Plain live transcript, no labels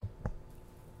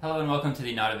Hello and welcome to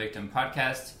the Not a Victim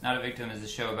podcast. Not a Victim is a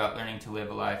show about learning to live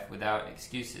a life without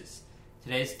excuses.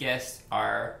 Today's guests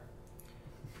are...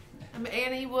 I'm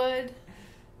Annie Wood.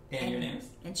 And your names?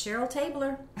 And Cheryl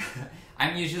Tabler.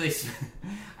 I'm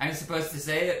supposed to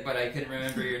say it, but I couldn't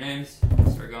remember your names,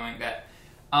 so we're going that.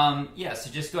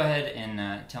 So just go ahead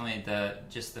and tell me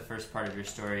just the first part of your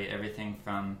story, everything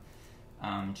from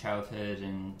childhood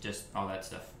and just all that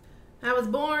stuff. I was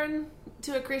born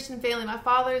to a Christian family. My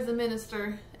father is a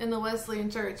minister in the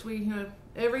Wesleyan Church.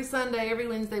 Every Sunday, every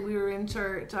Wednesday, we were in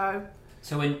church.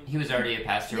 So when he was already a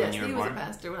pastor when you were born? Yes, he was a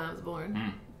pastor when I was born.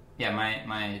 Mm. Yeah,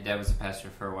 my dad was a pastor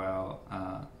for a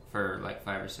while, for like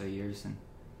 5 or so years, and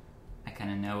I kind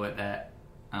of know what that,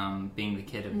 being the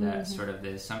kid of that, sort of the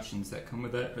assumptions that come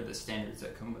with that, or the standards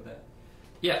that come with that.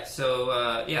 Yeah, so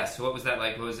what was that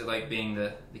like? What was it like being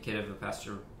the kid of a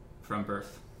pastor from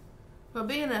birth? Well,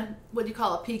 being what you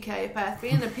call a PK pastor,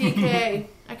 being a PK,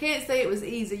 I can't say it was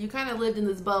easy. You kind of lived in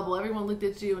this bubble. Everyone looked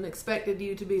at you and expected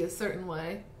you to be a certain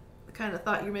way. I kind of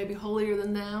thought you were maybe holier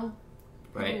than thou,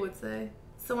 people would say.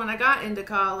 So when I got into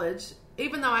college,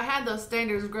 even though I had those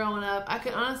standards growing up, I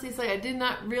can honestly say I did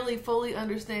not really fully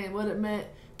understand what it meant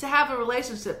to have a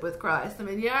relationship with Christ. I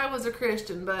mean, yeah, I was a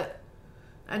Christian, but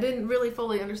I didn't really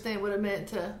fully understand what it meant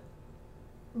to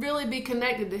really be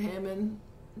connected to Him and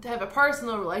to have a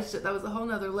personal relationship. That was a whole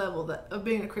nother level of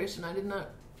being a Christian. I did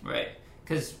not. Right.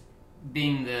 Because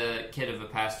being the kid of a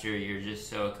pastor, you're just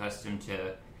so accustomed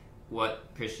to what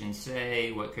Christians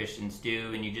say, what Christians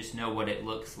do, and you just know what it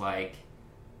looks like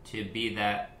to be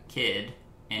that kid.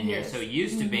 And you're so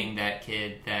used to being that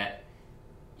kid that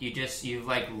you've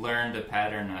like learned the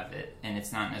pattern of it, and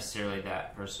it's not necessarily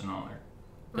that personal, or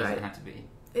doesn't have to be.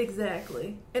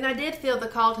 Exactly. And I did feel the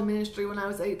call to ministry when I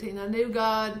was 18. I knew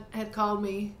God had called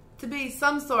me to be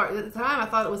some sort. At the time, I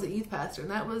thought it was a youth pastor,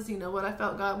 and that was, what I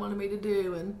felt God wanted me to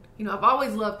do. And, I've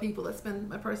always loved people. That's been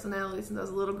my personality since I was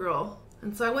a little girl.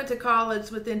 And so I went to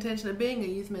college with the intention of being a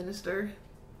youth minister.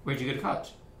 Where'd you go to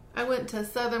college? I went to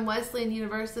Southern Wesleyan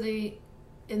University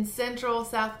in central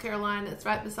South Carolina. It's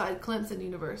right beside Clemson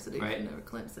University. Right. You know where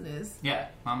Clemson is. Yeah,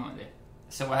 Mom went there.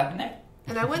 So what happened there?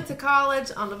 And I went to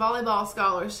college on a volleyball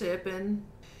scholarship, and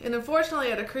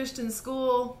unfortunately at a Christian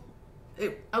school,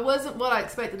 I wasn't what I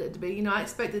expected it to be. I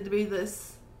expected it to be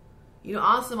this,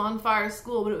 awesome on-fire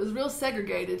school, but it was real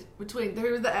segregated between,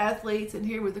 here were the athletes and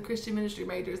here were the Christian ministry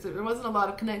majors. There wasn't a lot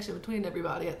of connection between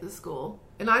everybody at this school.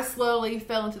 And I slowly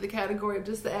fell into the category of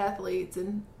just the athletes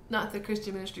and not the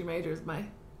Christian ministry majors. My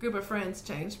group of friends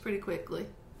changed pretty quickly.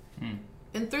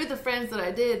 And through the friends that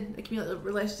I did accumulate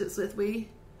relationships with, we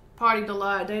partied a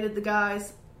lot. I dated the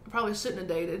guys I probably shouldn't have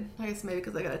dated. I guess maybe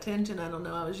because I got attention. I don't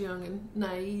know. I was young and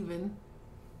naive and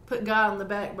put God on the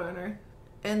back burner.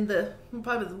 And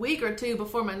probably the week or two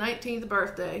before my 19th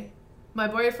birthday, my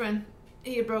boyfriend,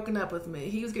 he had broken up with me.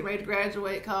 He was getting ready to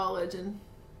graduate college and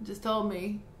just told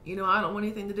me, I don't want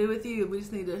anything to do with you. We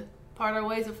just need to part our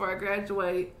ways before I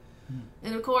graduate.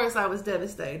 And of course, I was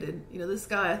devastated. This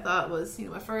guy I thought was,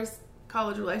 my first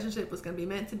college relationship was going to be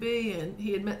meant to be, and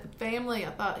he had met the family. I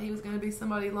thought he was going to be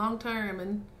somebody long term,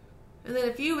 and then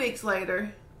a few weeks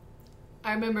later,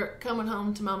 I remember coming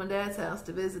home to Mom and Dad's house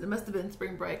to visit. It must have been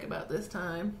spring break about this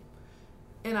time,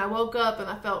 and I woke up and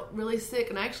I felt really sick,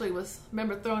 and I actually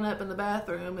remember throwing up in the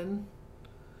bathroom. And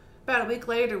about a week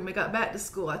later, when we got back to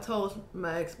school, I told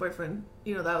my ex-boyfriend,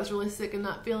 that I was really sick and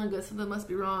not feeling good. Something must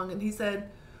be wrong. And he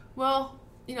said, "Well,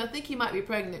 I think you might be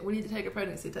pregnant. We need to take a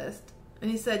pregnancy test." And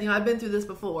he said, I've been through this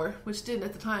before, which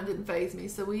at the time didn't faze me.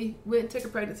 So we went and took a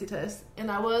pregnancy test,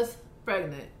 and I was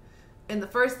pregnant. And the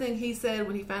first thing he said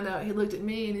when he found out, he looked at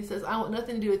me and he says, "I want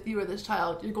nothing to do with you or this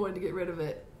child. You're going to get rid of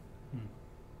it."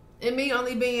 And me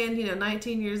only being,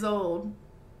 19 years old,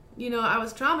 I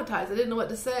was traumatized. I didn't know what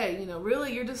to say.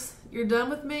 Really, you're done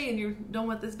with me and you're done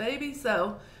with this baby?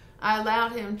 So I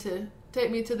allowed him to take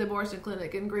me to the abortion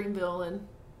clinic in Greenville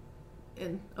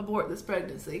and abort this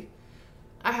pregnancy.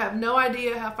 I have no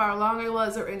idea how far along I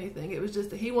was or anything. It was just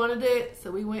that he wanted it,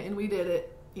 so we went and we did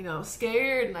it.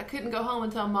 Scared, and I couldn't go home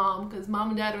and tell Mom because Mom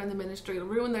and Dad are in the ministry. It'll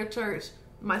ruin their church.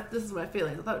 This is my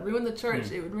feelings. I thought it would ruin the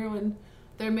church. It would ruin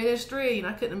their ministry, and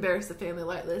I couldn't embarrass the family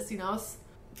like this.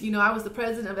 I was the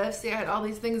president of FC. I had all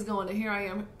these things going, and here I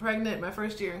am pregnant my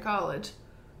first year in college.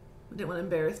 I didn't want to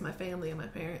embarrass my family and my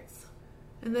parents.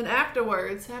 And then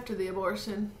afterwards, after the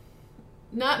abortion,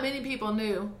 not many people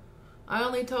knew. I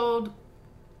only told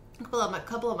a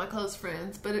couple of my close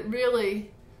friends, but it really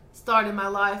started my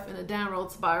life in a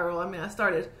downward spiral. I mean, I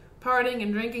started partying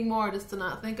and drinking more just to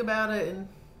not think about it, and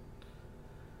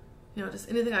just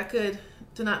anything I could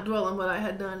to not dwell on what I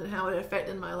had done and how it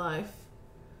affected my life.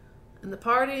 And the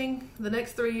partying, the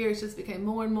next 3 years just became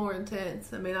more and more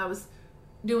intense. I mean, I was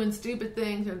doing stupid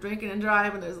things and drinking and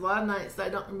driving. There's a lot of nights that I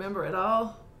don't remember at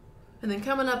all. And then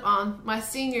coming up on my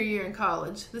senior year in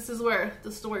college, this is where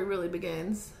the story really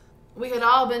begins. We had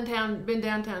all been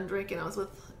downtown drinking. I was with,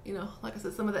 like I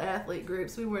said, some of the athlete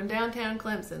groups. We were in downtown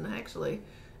Clemson, actually.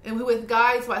 And we were with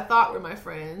guys who I thought were my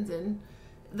friends. And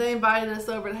they invited us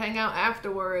over to hang out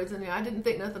afterwards. And I didn't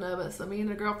think nothing of it. So me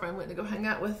and a girlfriend went to go hang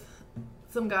out with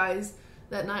some guys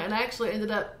that night. And I actually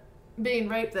ended up being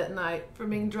raped that night for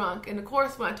being drunk. And of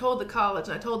course, when I told the college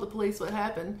and I told the police what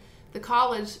happened, the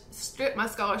college stripped my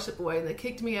scholarship away and they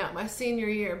kicked me out my senior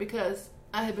year because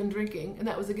I had been drinking, and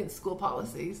that was against school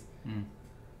policies.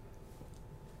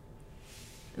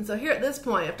 And so here at this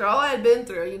point, after all I had been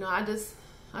through,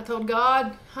 I told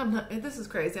God, this is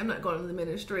crazy. I'm not going into the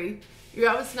ministry. You're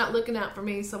obviously not looking out for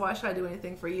me, so why should I do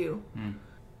anything for you?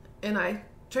 And I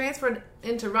transferred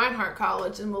into Reinhardt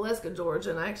College in Waleska,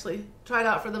 Georgia, and I actually tried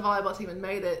out for the volleyball team and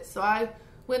made it. So I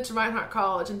went to Reinhardt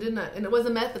College and it was a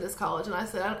Methodist college, and I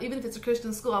said, even if it's a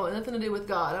Christian school, I want nothing to do with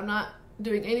God. I'm not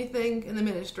doing anything in the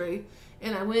ministry.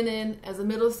 And I went in as a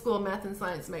middle school math and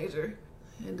science major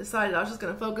and decided I was just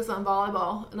going to focus on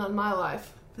volleyball and on my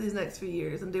life for these next few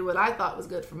years and do what I thought was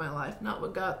good for my life, not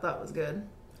what God thought was good.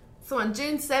 So on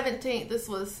June 17th, this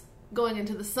was going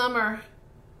into the summer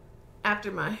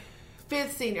after my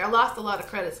fifth senior. I lost a lot of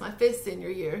credits my fifth senior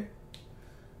year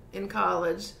in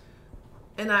college.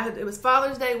 And it was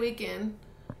Father's Day weekend,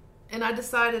 and I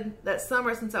decided that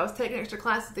summer, since I was taking extra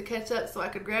classes to catch up so I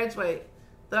could graduate,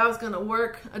 that I was going to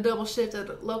work a double shift at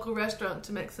a local restaurant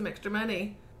to make some extra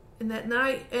money. And that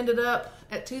night ended up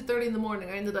at 2:30 in the morning.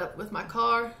 I ended up with my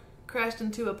car crashed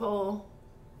into a pole,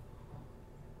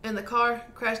 and the car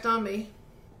crashed on me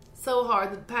so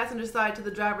hard, the passenger side to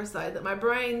the driver's side, that my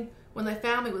brain, when they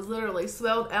found me, was literally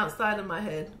swelled outside of my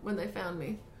head when they found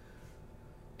me.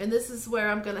 And this is where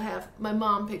I'm going to have my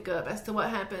mom pick up as to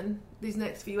what happened these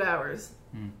next few hours.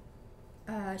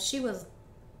 She was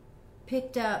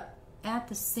picked up at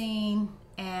the scene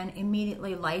and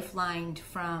immediately lifelined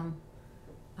from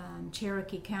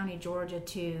Cherokee County, Georgia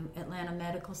to Atlanta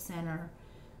Medical Center.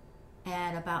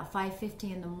 At about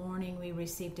 5:50 in the morning, we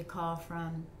received a call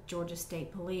from Georgia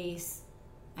State Police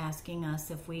asking us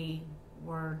if we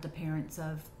were the parents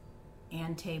of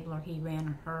Ann Tabler. He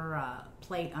ran her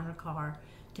plate on her car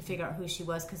to figure out who she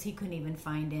was, because he couldn't even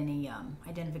find any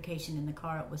identification in the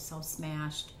car. It was so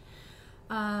smashed.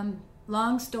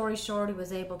 Long story short, he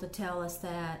was able to tell us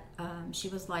that she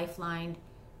was lifelined.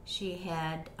 She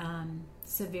had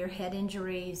severe head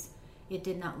injuries. It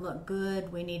did not look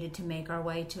good. We needed to make our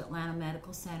way to Atlanta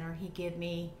Medical Center. He gave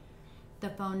me the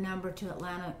phone number to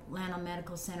Atlanta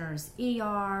Medical Center's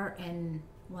ER, and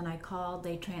when I called,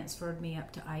 they transferred me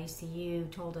up to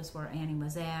ICU, told us where Annie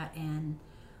was at, and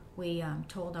we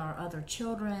told our other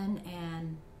children,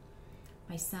 and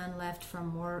my son left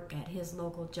from work at his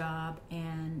local job,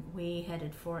 and we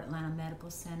headed for Atlanta Medical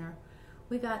Center.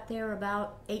 We got there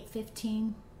about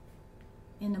 8:15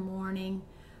 in the morning.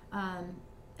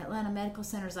 Atlanta Medical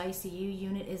Center's ICU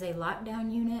unit is a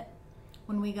lockdown unit.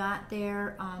 When we got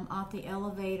there, off the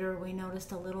elevator, we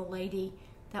noticed a little lady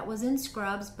that was in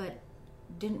scrubs, but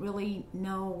didn't really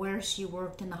know where she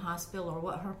worked in the hospital or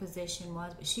what her position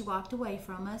was, but she walked away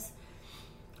from us.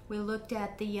 We looked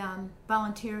at the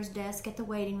volunteers desk at the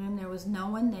waiting room. There was no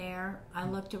one there. I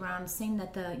looked around, seeing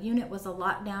that the unit was a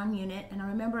lockdown unit, and I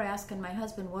remember asking my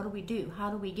husband, what do we do? How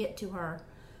do we get to her?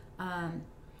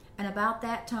 And about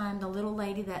that time, the little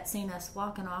lady that seen us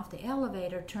walking off the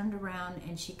elevator turned around,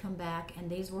 and she come back, and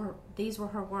these were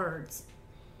her words.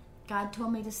 God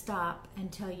told me to stop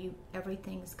and tell you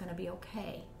everything's going to be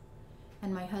okay.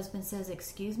 And my husband says,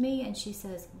 excuse me? And she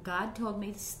says, God told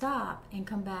me to stop and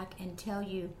come back and tell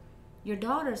you your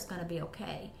daughter's going to be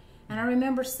okay. And I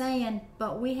remember saying,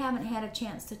 but we haven't had a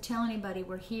chance to tell anybody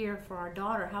we're here for our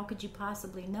daughter. How could you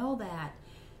possibly know that?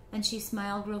 And she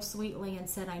smiled real sweetly and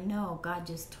said, I know, God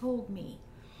just told me.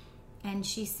 And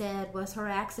she said, was her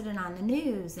accident on the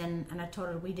news? And I told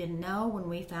her we didn't know. When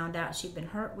we found out she'd been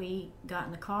hurt, we got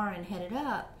in the car and headed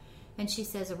up. And she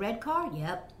says, a red car?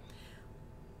 Yep.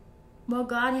 Well,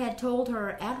 God had told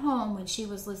her at home when she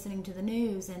was listening to the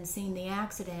news and seeing the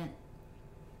accident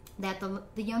that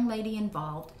the young lady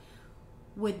involved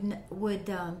would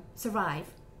survive,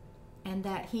 and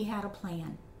that he had a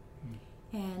plan.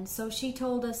 And so she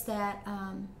told us that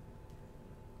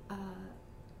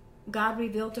God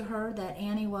revealed to her that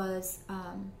Annie was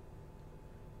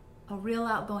a real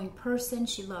outgoing person.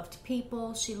 She loved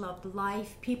people. She loved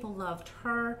life. People loved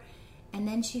her. And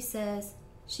then she says,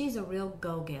 she's a real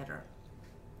go-getter.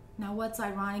 Now, what's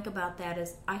ironic about that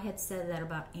is I had said that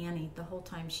about Annie the whole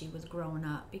time she was growing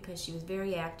up, because she was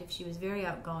very active, she was very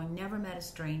outgoing, never met a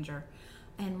stranger.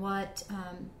 And what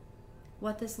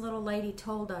this little lady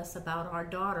told us about our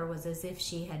daughter was as if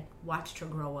she had watched her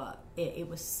grow up. It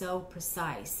was so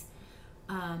precise.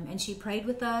 And she prayed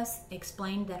with us,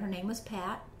 explained that her name was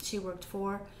Pat. She worked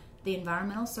for the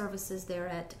environmental services there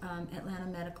at Atlanta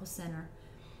Medical Center.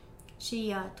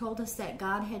 She told us that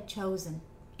God had chosen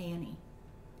Annie,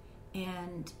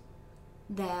 and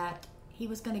that he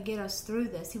was going to get us through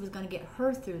this. He was going to get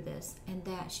her through this, and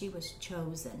that she was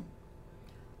chosen.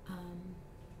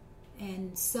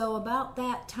 And so about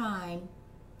that time,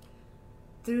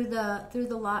 through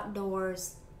the locked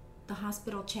doors, the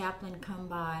hospital chaplain come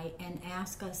by and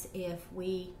asked us if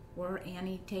we were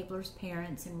Annie Tabler's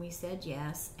parents, and we said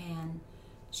yes. And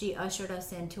she ushered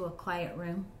us into a quiet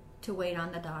room to wait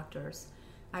on the doctors.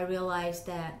 I realized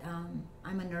that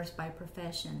I'm a nurse by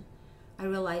profession. I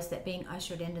realized that being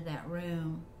ushered into that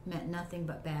room meant nothing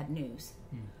but bad news.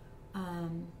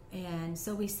 And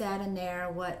so we sat in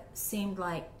there what seemed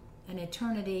like an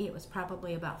eternity. It was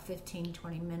probably about 15,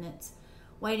 20 minutes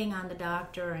waiting on the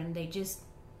doctor, and they just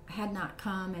had not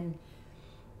come. And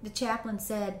the chaplain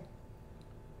said,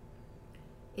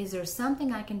 "Is there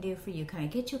something I can do for you? Can I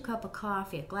get you a cup of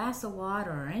coffee, a glass of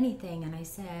water, or anything?" And I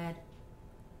said,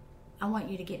 "I want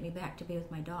you to get me back to be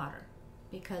with my daughter,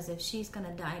 because if she's going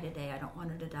to die today, I don't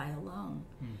want her to die alone."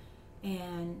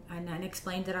 And I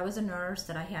explained that I was a nurse,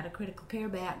 that I had a critical care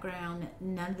background, that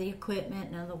none of the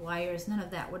equipment, none of the wires, none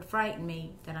of that would frighten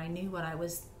me, that I knew what I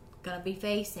was going to be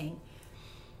facing.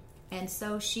 And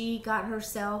so she got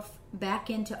herself back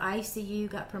into ICU,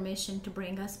 got permission to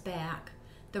bring us back.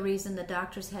 The reason the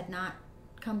doctors had not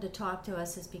come to talk to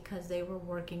us is because they were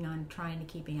working on trying to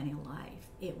keep Annie alive.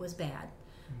 It was bad.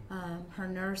 Her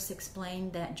nurse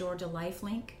explained that Georgia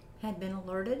Lifelink had been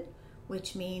alerted,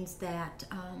 which means that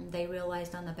they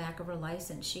realized on the back of her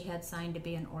license she had signed to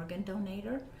be an organ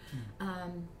donator,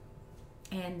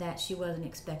 and that she wasn't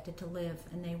expected to live.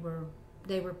 And they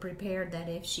were prepared that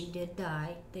if she did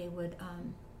die, they would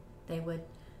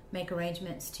make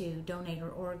arrangements to donate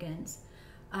her organs.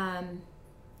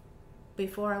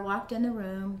 Before I walked in the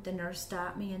room, the nurse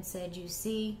stopped me and said, "You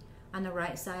see on the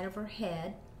right side of her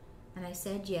head?" And I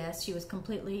said yes.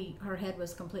 Her head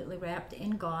was completely wrapped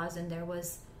in gauze, and there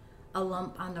was a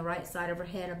lump on the right side of her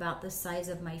head about the size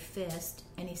of my fist.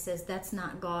 And he says, "That's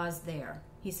not gauze there."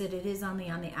 He said, "It is only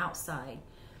on the outside,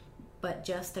 but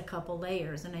just a couple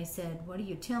layers." And I said, "What are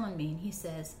you telling me?" And he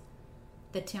says,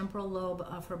 "The temporal lobe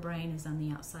of her brain is on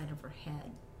the outside of her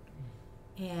head."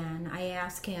 And I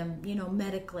asked him,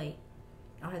 medically,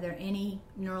 are there any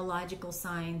neurological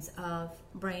signs of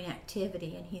brain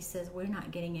activity? And he says, "We're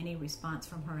not getting any response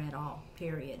from her at all,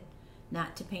 period.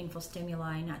 Not to painful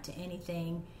stimuli, not to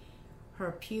anything.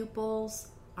 Her pupils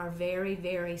are very,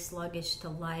 very sluggish to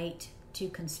light, to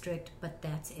constrict, but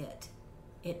that's it.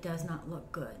 It does not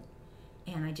look good.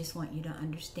 And I just want you to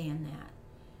understand that."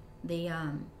 The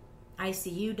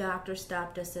ICU doctor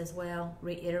stopped us as well,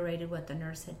 reiterated what the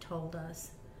nurse had told us.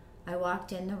 I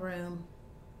walked in the room.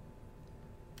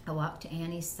 I walked to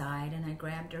Annie's side, and I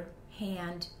grabbed her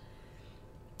hand,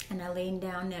 and I leaned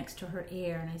down next to her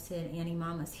ear, and I said, "Annie,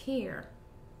 Mama's here.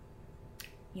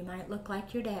 You might look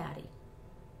like your daddy,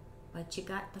 but you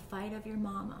got the fight of your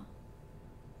mama.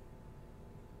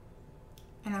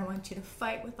 And I want you to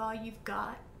fight with all you've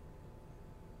got.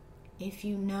 If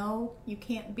you know you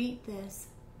can't beat this,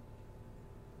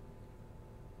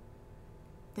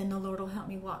 then the Lord will help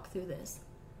me walk through this.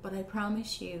 But I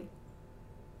promise you,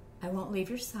 I won't leave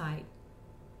your side,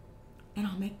 and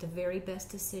I'll make the very best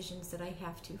decisions that I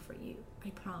have to for you.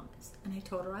 I promise." And I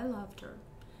told her I loved her,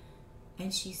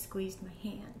 and she squeezed my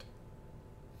hand.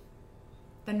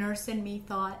 The nurse in me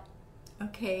thought,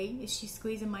 okay, is she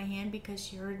squeezing my hand because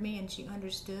she heard me and she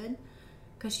understood?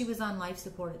 Because she was on life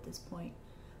support at this point.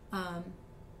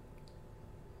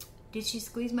 Did she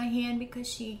squeeze my hand because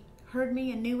she heard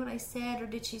me and knew what I said, or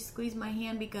did she squeeze my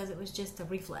hand because it was just a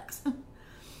reflex?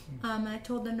 And I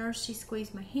told the nurse she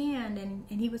squeezed my hand, and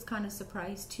he was kind of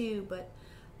surprised too, but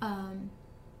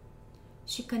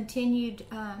she continued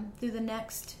through the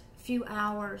next few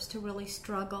hours to really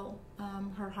struggle.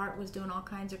 Her heart was doing all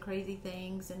kinds of crazy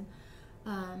things, and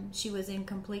she was in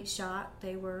complete shock.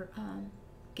 They were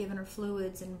giving her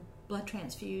fluids and blood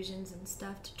transfusions and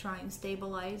stuff to try and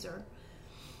stabilize her.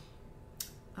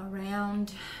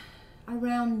 Around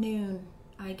noon,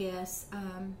 I guess,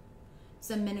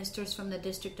 some ministers from the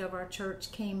district of our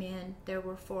church came in. There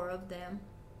were 4 of them.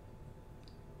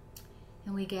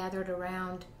 And we gathered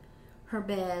around her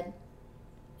bed,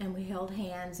 and we held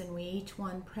hands, and we each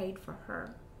one prayed for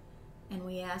her. and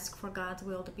we asked for God's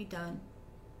will to be done,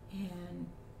 and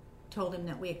told him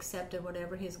that we accepted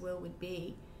whatever his will would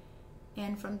be.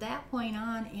 And from that point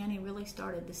on, Annie really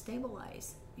started to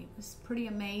stabilize. It was pretty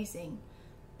amazing.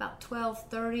 About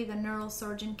 12:30, the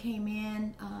neurosurgeon came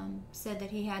in, said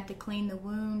that he had to clean the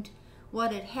wound.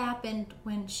 What had happened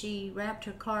when she wrapped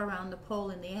her car around the pole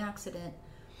in the accident,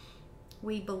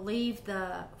 we believe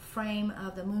the frame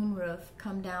of the moonroof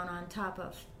come down on top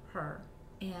of her,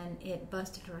 and it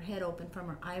busted her head open from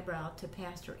her eyebrow to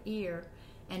past her ear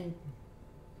and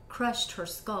crushed her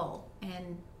skull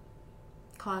and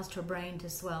caused her brain to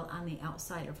swell on the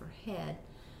outside of her head.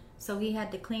 So he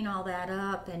had to clean all that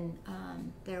up, and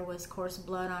there was coarse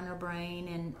blood on her brain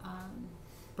and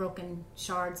broken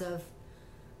shards of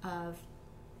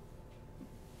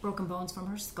broken bones from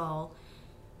her skull.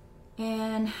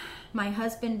 And my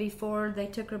husband, before they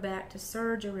took her back to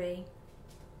surgery,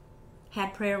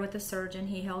 had prayer with the surgeon.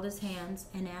 He held his hands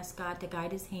and asked God to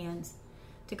guide his hands,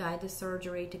 to guide the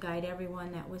surgery, to guide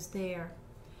everyone that was there.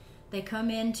 They come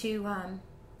in to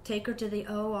take her to the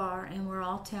OR, and we're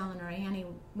all telling her, Annie,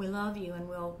 we love you, and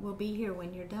we'll be here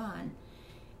when you're done.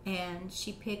 And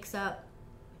she picks up,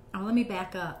 let me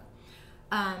back up.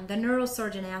 The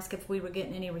neurosurgeon asked if we were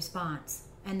getting any response.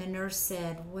 And the nurse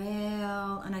said,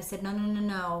 well, and I said,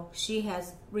 no. She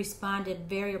has responded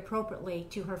very appropriately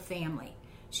to her family.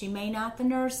 She may not the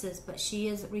nurses, but she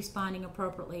is responding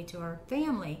appropriately to her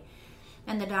family.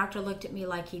 And the doctor looked at me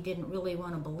like he didn't really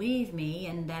want to believe me,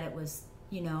 and that it was,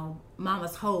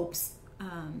 mama's hopes.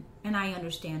 And I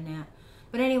understand that.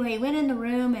 But anyway, he went in the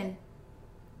room and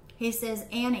he says,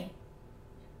 Annie,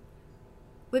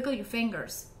 wiggle your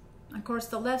fingers. Of course,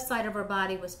 the left side of her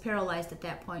body was paralyzed at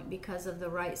that point because of the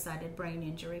right-sided brain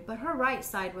injury, but her right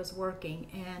side was working,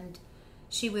 and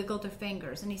she wiggled her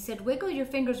fingers. And he said, wiggle your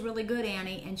fingers really good,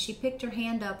 Annie. And she picked her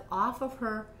hand up off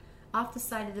the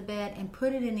side of the bed and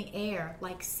put it in the air,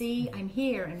 like, see, I'm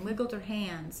here, and wiggled her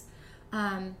hands.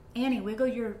 Annie, wiggle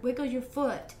your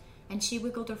foot. And she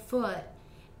wiggled her foot.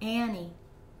 Annie,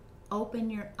 open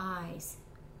your eyes.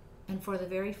 And for the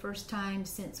very first time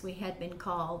since we had been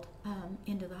called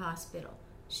into the hospital,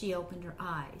 she opened her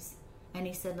eyes. And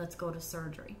he said, let's go to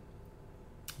surgery.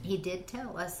 He did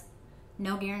tell us,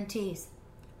 no guarantees.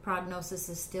 Prognosis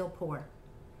is still poor.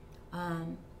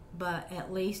 But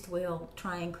at least we'll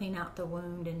try and clean out the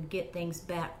wound and get things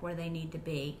back where they need to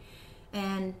be.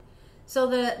 And so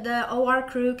the OR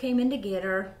crew came in to get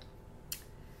her.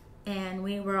 And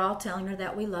we were all telling her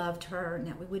that we loved her and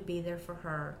that we would be there for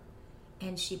her.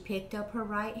 And she picked up her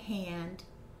right hand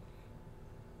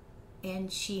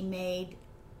and she made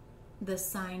the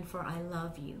sign for I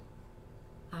love you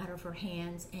out of her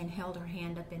hands and held her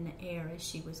hand up in the air as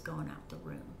she was going out the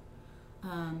room.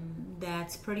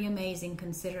 That's pretty amazing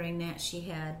considering that she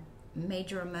had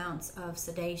major amounts of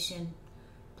sedation,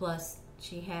 plus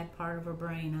she had part of her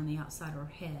brain on the outside of her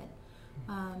head.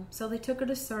 So they took her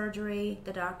to surgery.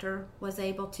 The doctor was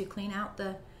able to clean out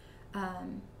the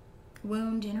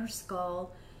wound in her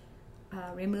skull,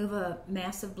 remove a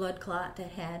massive blood clot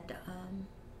that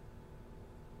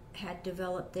had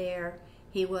developed there.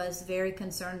 He was very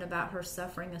concerned about her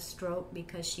suffering a stroke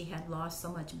because she had lost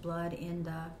so much blood in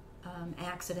the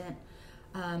accident.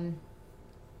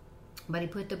 But he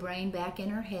put the brain back in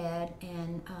her head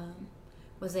and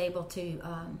was able to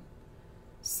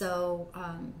sew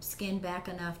skin back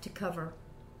enough to cover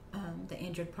the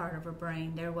injured part of her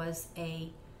brain. There was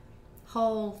a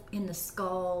hole in the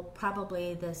skull,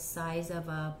 probably the size of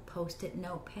a Post-it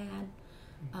notepad,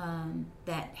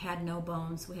 that had no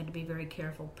bones. We had to be very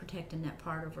careful protecting that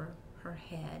part of her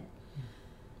head.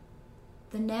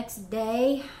 The next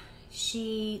day,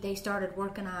 they started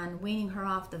working on weaning her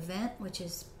off the vent, which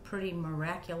is pretty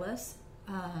miraculous.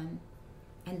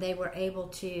 And they were able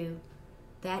to,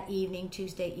 that evening,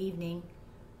 Tuesday evening,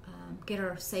 get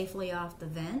her safely off the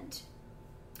vent.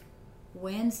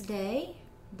 Wednesday,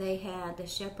 they had the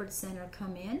Shepherd Center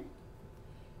come in,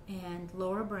 and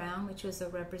Laura Brown, which was a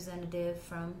representative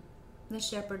from the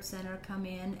Shepherd Center, come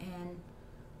in and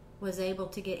was able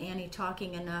to get Annie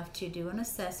talking enough to do an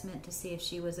assessment to see if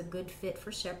she was a good fit for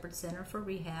Shepherd Center for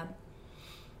rehab.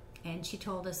 And she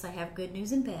told us, I have good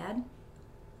news and bad.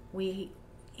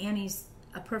 Annie's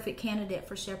a perfect candidate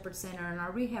for Shepherd Center in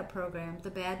our rehab program.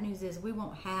 The bad news is we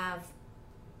won't have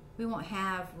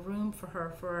room for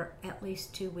her for at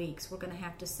least 2 weeks. We're going to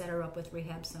have to set her up with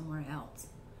rehab somewhere else.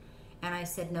 And I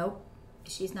said, nope,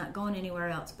 she's not going anywhere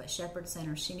else but Shepherd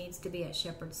Center. She needs to be at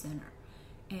Shepherd Center.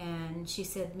 And she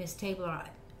said, Miss Tabler,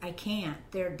 I can't.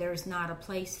 There's not a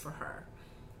place for her.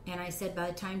 And I said, by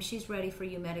the time she's ready for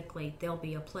you medically, there'll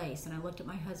be a place. And I looked at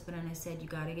my husband and I said, you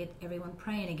got to get everyone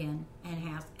praying again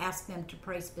and ask them to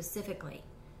pray specifically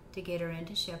to get her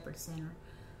into Shepherd Center.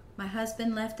 My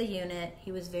husband left the unit.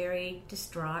 He was very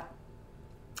distraught.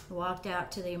 Walked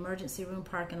out to the emergency room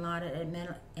parking lot at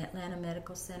Atlanta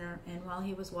Medical Center. And while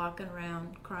he was walking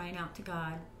around crying out to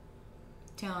God,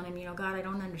 telling him, God, I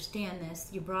don't understand this.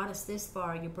 You brought us this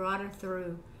far. You brought her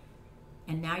through.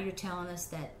 And now you're telling us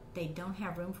that they don't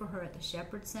have room for her at the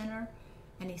Shepherd Center.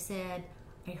 And he said,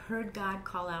 I heard God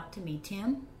call out to me,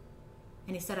 Tim.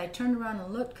 And he said, I turned around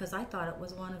and looked because I thought it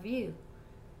was one of you.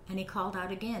 And he called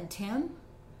out again, Tim.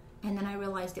 And then I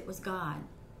realized it was God.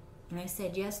 And I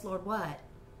said, yes, Lord, what?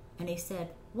 And he said,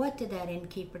 what did that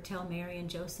innkeeper tell Mary and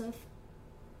Joseph?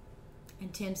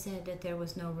 And Tim said that there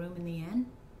was no room in the inn.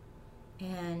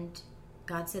 And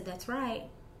God said, that's right.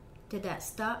 Did that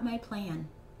stop my plan?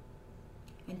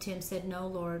 And Tim said, no,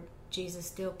 Lord, Jesus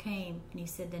still came. And he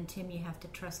said, then Tim, you have to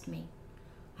trust me.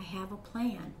 I have a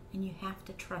plan, and you have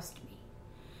to trust me.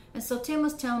 And so Tim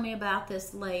was telling me about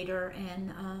this later,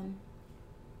 and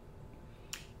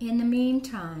in the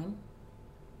meantime,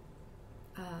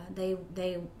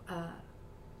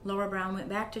 Laura Brown went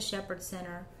back to Shepherd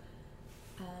Center,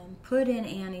 put in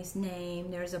Annie's name.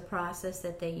 There's a process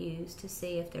that they use to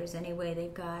see if there's any way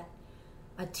they've got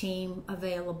a team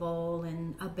available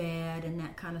and a bed and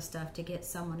that kind of stuff to get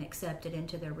someone accepted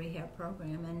into their rehab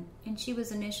program. And she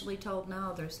was initially told,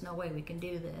 no, there's no way we can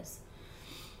do this.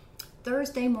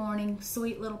 Thursday morning,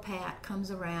 sweet little Pat comes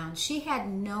around. She had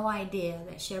no idea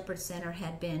that Shepherd Center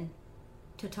had been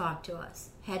to talk to us,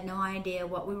 had no idea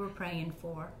what we were praying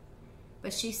for.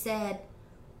 But she said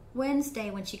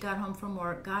Wednesday when she got home from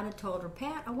work, God had told her,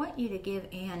 Pat, I want you to give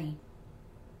Annie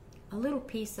a little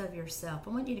piece of yourself.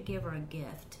 I want you to give her a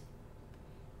gift.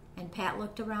 And Pat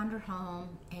looked around her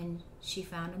home and she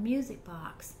found a music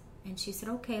box. And she said,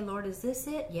 okay, Lord, is this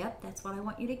it? Yep, that's what I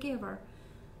want you to give her.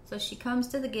 So she comes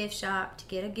to the gift shop to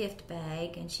get a gift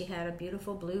bag, and she had a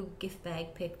beautiful blue gift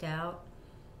bag picked out.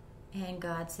 And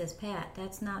God says, Pat,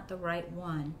 that's not the right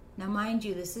one. Now, mind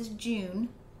you, this is June,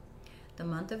 the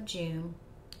month of June,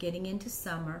 getting into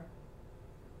summer.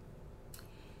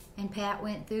 And Pat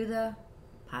went through the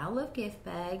pile of gift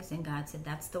bags, and God said,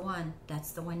 that's the one.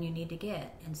 That's the one you need to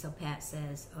get. And so Pat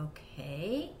says,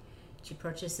 okay. She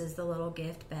purchases the little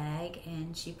gift bag,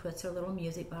 and she puts her little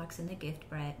music box in the gift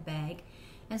bag.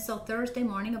 And so Thursday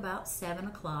morning about 7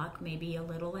 o'clock, maybe a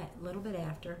little bit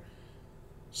after,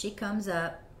 she comes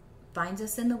up, finds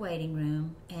us in the waiting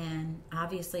room, and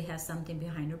obviously has something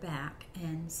behind her back,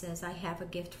 and says, I have a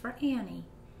gift for Annie.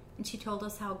 And she told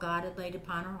us how God had laid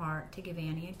upon her heart to give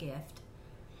Annie a gift.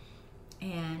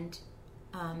 And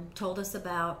told us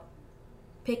about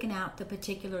picking out the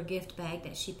particular gift bag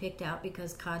that she picked out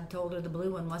because God told her the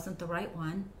blue one wasn't the right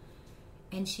one.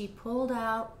 And she pulled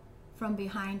out from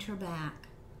behind her back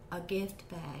a gift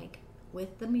bag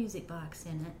with the music box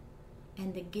in it.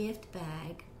 And the gift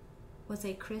bag was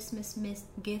a Christmas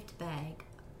gift bag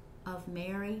of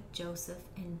Mary, Joseph,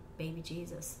 and baby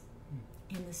Jesus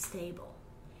in the stable.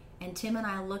 And Tim and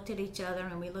I looked at each other,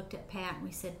 and we looked at Pat, and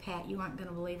we said, Pat, you aren't going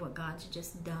to believe what God's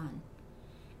just done.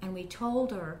 And we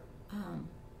told her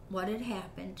what had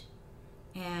happened,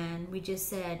 and we just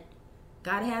said,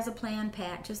 God has a plan,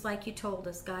 Pat, just like you told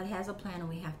us. God has a plan, and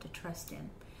we have to trust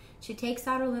him. She takes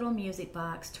out her little music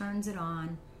box, turns it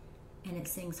on, and it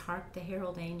sings, Hark the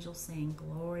Herald Angels Sing,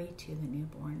 Glory to the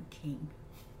Newborn King.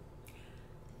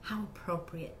 How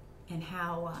appropriate, and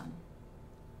how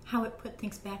it put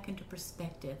things back into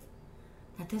perspective.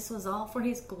 That this was all for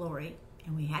his glory,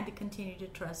 and we had to continue to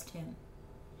trust him.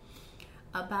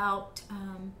 About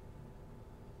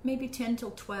maybe 10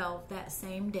 till 12 that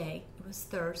same day, it was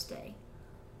Thursday,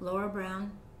 Laura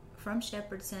Brown from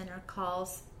Shepherd Center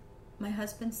calls my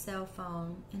husband's cell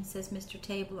phone and says, Mr.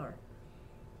 Tabler,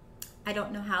 I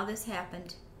don't know how this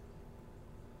happened,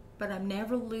 but I'm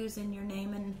never losing your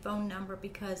name and phone number,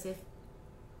 because if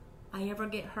I ever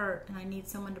get hurt and I need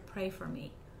someone to pray for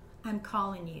me, I'm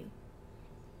calling you.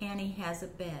 Annie has a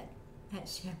bed at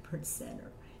Shepherd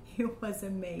Center. It was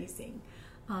amazing.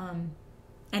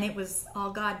 And it was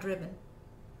all God driven,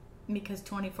 because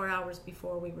 24 hours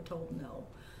before we were told no.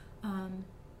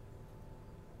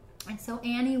 And so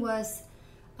Annie was,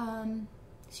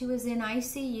 she was in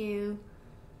ICU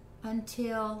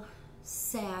until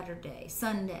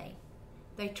Sunday.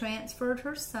 They transferred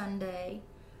her Sunday.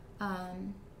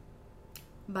 By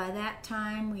that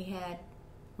time, we had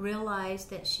realized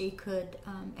that she could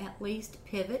at least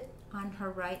pivot on her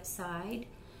right side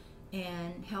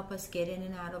and help us get in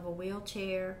and out of a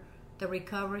wheelchair. The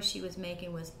recovery she was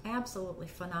making was absolutely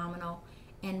phenomenal.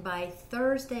 And by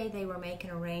Thursday, they were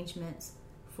making arrangements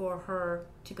for her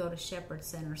to go to Shepherd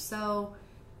Center. So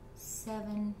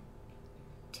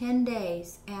 10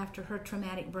 days after her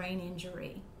traumatic brain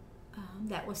injury,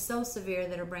 that was so severe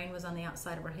that her brain was on the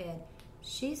outside of her head,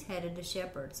 she's headed to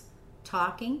Shepherd's,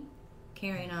 talking,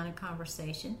 carrying on a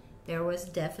conversation. There was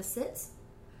deficits.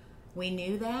 We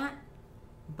knew that,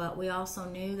 but we also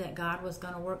knew that God was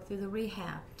going to work through the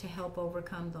rehab to help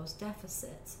overcome those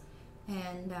deficits.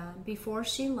 And before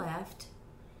she left,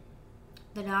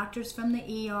 the doctors from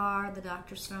the ER, the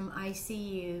doctors from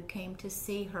ICU came to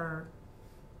see her.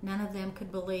 None of them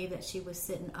could believe that she was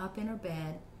sitting up in her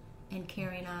bed and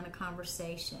carrying on a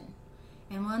conversation.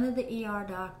 And one of the ER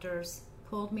doctors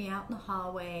pulled me out in the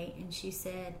hallway and she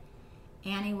said,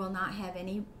 "Annie will not have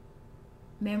any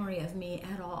memory of me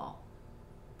at all.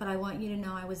 But I want you to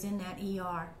know I was in that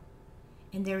ER,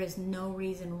 and there is no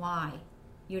reason why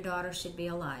your daughter should be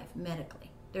alive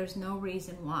medically. There's no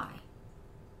reason why,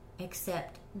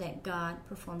 except that God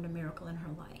performed a miracle in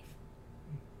her life."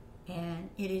 And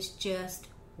it is just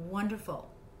wonderful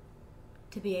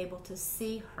to be able to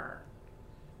see her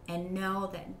and know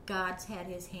that God's had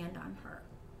his hand on her.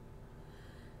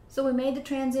 So we made the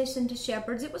transition to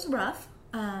Shepherd's. It was rough,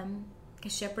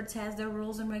 because Shepherd's has their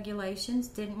rules and regulations.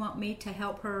 Didn't want me to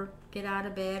help her get out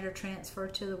of bed or transfer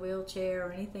to the wheelchair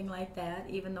or anything like that,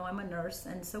 even though I'm a nurse.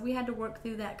 And so we had to work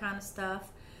through that kind of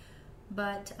stuff.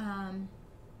 But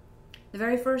the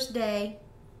very first day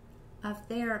of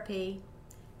therapy,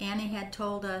 Annie had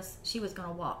told us she was going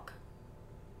to walk.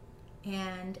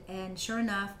 And sure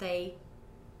enough, the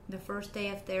first day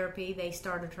of therapy, they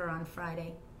started her on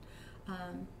Friday.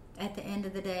 At the end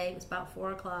of the day, it was about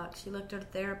 4 o'clock, she looked at her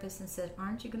therapist and said,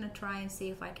 "Aren't you going to try and see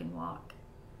if I can walk?"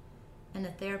 And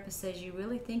the therapist says, "You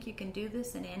really think you can do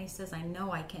this?" And Annie says, "I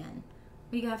know I can."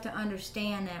 We have to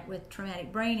understand that with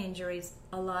traumatic brain injuries,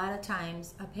 a lot of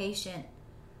times a patient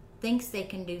thinks they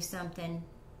can do something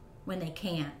when they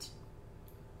can't.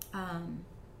 And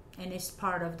it's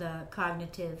part of the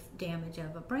cognitive damage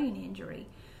of a brain injury.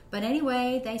 But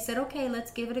anyway, they said, "Okay,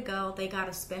 let's give it a go." They got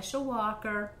a special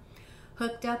walker,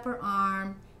 hooked up her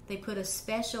arm. They put a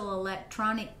special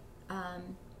electronic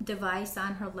device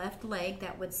on her left leg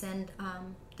that would send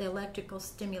the electrical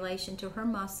stimulation to her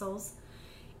muscles.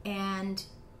 And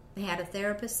they had a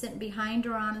therapist sitting behind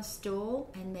her on a stool,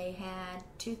 and they had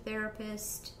 2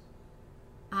 therapists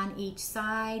on each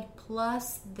side,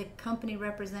 plus the company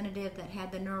representative that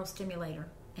had the neurostimulator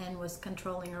and was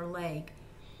controlling her leg.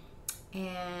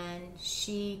 And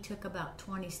she took about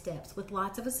 20 steps with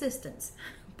lots of assistance,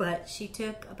 but she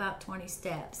took about 20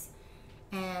 steps.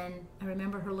 And I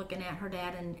remember her looking at her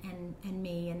dad and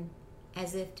me, and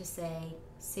as if to say,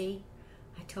 "See,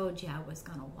 I told you I was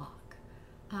going to walk."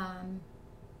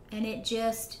 And it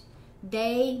just,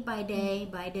 day by day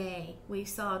by day, we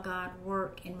saw God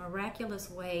work in miraculous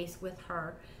ways with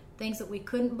her. Things that we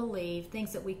couldn't believe,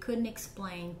 things that we couldn't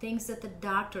explain, things that the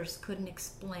doctors couldn't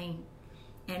explain.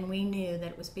 And we knew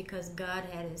that it was because God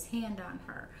had his hand on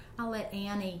her. I'll let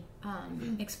Annie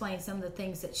explain some of the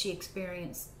things that she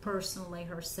experienced personally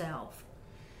herself.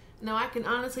 Now, I can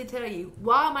honestly tell you,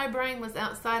 while my brain was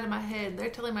outside of my head, they're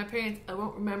telling my parents I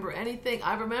won't remember anything.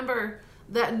 I remember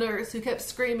that nurse who kept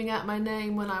screaming out my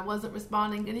name when I wasn't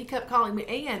responding, and he kept calling me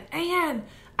Ann. Ann!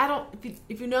 I don't,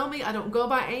 if you know me, I don't go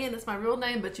by Ann. It's my real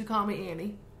name, but you call me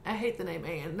Annie. I hate the name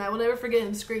Ann, and I will never forget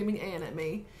him screaming Ann at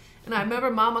me. And I remember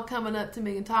Mama coming up to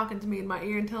me and talking to me in my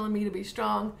ear and telling me to be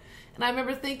strong. And I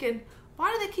remember thinking,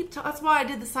 why do they keep talking? That's why I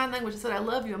did the sign language and said, "I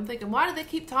love you." I'm thinking, why do they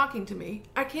keep talking to me?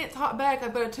 I can't talk back.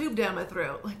 I've got a tube down my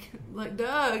throat. Like,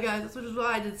 duh, guys. Which is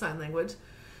why I did sign language.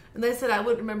 And they said I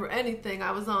wouldn't remember anything.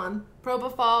 I was on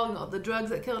propofol, the drugs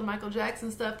that killed Michael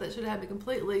Jackson stuff that should have me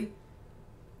completely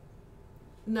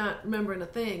not remembering a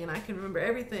thing. And I can remember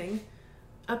everything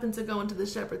up until going to the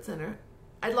Shepherd Center.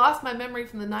 I lost my memory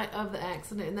from the night of the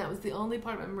accident, and that was the only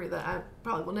part of my memory that I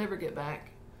probably will never get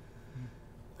back.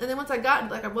 And then once I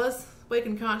got, I was awake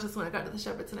and conscious when I got to the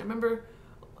Shepherd Center. I remember,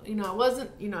 I wasn't,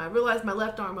 I realized my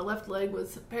left leg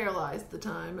was paralyzed at the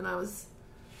time, and I was,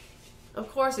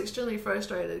 of course, extremely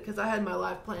frustrated because I had my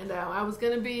life planned out. I was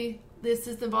going to be the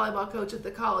assistant volleyball coach at the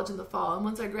college in the fall, and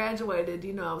once I graduated,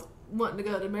 I was wanting to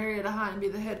go to Marietta High and be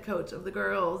the head coach of the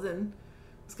girls, and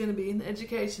I was going to be an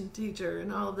education teacher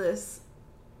and all of this.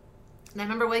 And I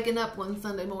remember waking up one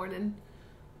Sunday morning.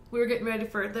 We were getting ready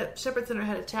for that Shepherd Center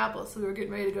had a chapel, so we were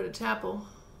getting ready to go to chapel.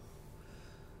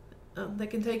 They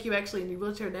can take you actually in your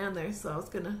wheelchair down there, so I was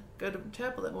going to go to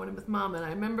chapel that morning with Mom. And I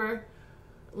remember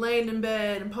laying in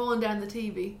bed and pulling down the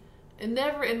TV. And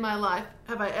never in my life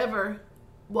have I ever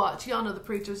watch. Y'all know the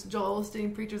preachers, Joel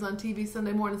Osteen preachers on TV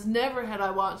Sunday mornings. Never had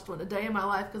I watched one a day in my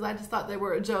life because I just thought they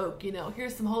were a joke.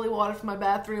 Here's some holy water for my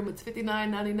bathroom. It's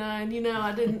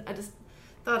 $59.99. I just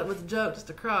thought it was a joke, just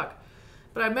a crock.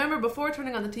 But I remember before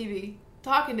turning on the TV,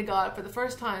 talking to God for the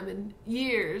first time in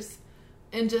years,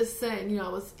 and just saying, I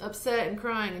was upset and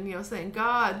crying and, saying,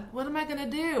 God, what am I going to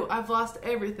do? I've lost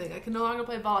everything. I can no longer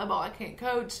play volleyball. I can't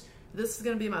coach. This is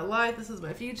going to be my life. This is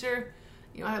my future.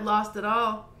 I had lost it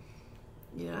all.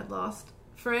 I'd lost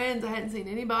friends. I hadn't seen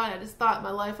anybody. I just thought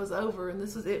my life was over and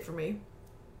this was it for me.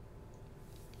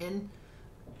 And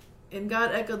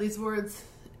God echoed these words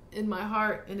in my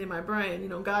heart and in my brain.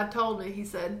 God told me, he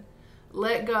said,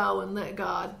 let go and let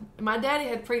God. And my daddy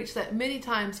had preached that many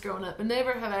times growing up, and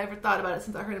never have I ever thought about it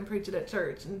since I heard him preach it at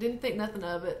church, and didn't think nothing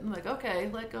of it. I'm like, okay,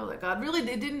 let go, let God. Really,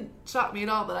 it didn't shock me at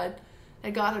all that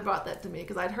God had brought that to me,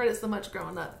 because I'd heard it so much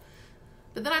growing up.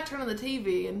 But then I turned on the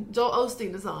TV, and Joel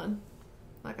Osteen is on.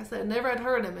 Like I said, never had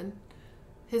heard him, and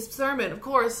his sermon, of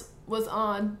course, was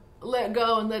on let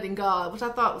go and letting God, which I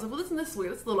thought was, well, isn't this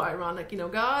weird? It's a little ironic.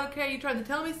 God, okay, you trying to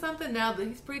tell me something now that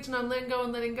he's preaching on letting go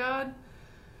and letting God?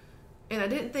 And I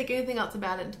didn't think anything else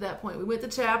about it until that point. We went to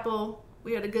chapel.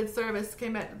 We had a good service,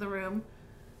 came back to the room.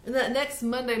 And that next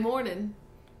Monday morning,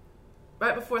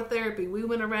 right before therapy, we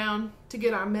went around to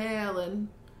get our mail, and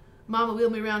Mama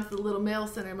wheeled me around to the little mail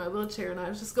center in my wheelchair, and I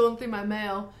was just going through my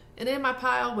mail, and in my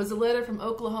pile was a letter from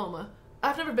Oklahoma.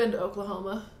 I've never been to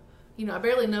Oklahoma. I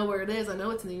barely know where it is. I know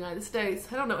it's in the United States.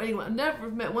 I don't know anyone. I've never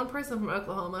met one person from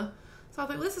Oklahoma. So I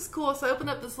thought, this is cool. So I opened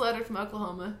up this letter from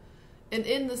Oklahoma, and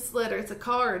in this letter, it's a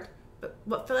card. But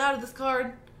what fell out of this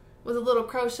card was a little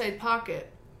crocheted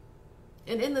pocket.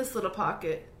 And in this little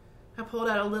pocket, I pulled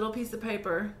out a little piece of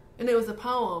paper, and it was a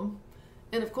poem.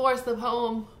 And of course, the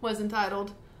poem was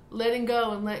entitled, Letting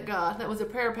Go and Let God. That was a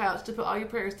prayer pouch to put all your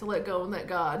prayers to let go and let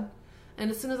God.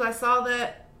 And as soon as I saw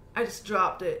that, I just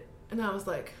dropped it. And I was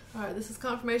like, all right, this is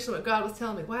confirmation of what God was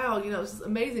telling me. Wow, this is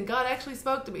amazing. God actually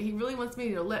spoke to me. He really wants me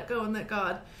to let go and let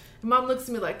God. And Mom looks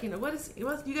at me like, you got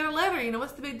a letter,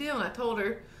 what's the big deal? And I told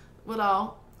her what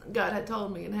all God had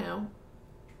told me and how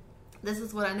this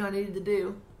is what I knew I needed to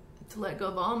do, to let go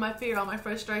of all my fear, all my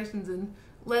frustrations, and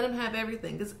let him have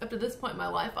everything. Because up to this point in my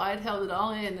life, I had held it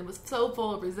all in and was so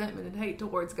full of resentment and hate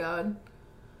towards God.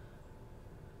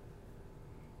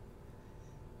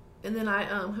 And then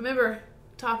I remember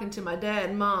talking to my dad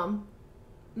and Mom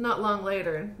not long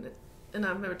later, and I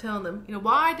remember telling them,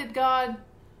 why did God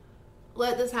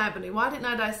let this happen to me? Why didn't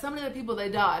I die? So many other people, they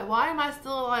die. Why am I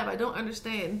still alive? I don't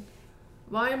understand.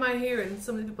 Why am I here and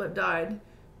so many people have died?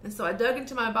 And so I dug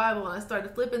into my Bible and I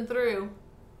started flipping through.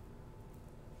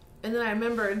 And then I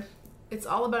remembered it's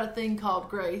all about a thing called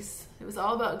grace. It was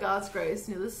all about God's grace.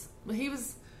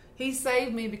 He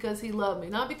saved me because he loved me.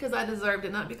 Not because I deserved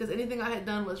it. Not because anything I had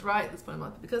done was right at this point in my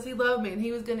life. Because he loved me and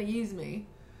he was going to use me.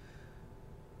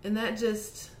 And that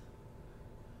just,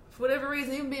 for whatever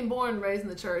reason, even being born and raised in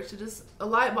the church, a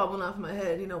light bulb went off in my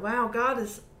head. Wow, God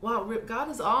is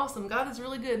awesome. God is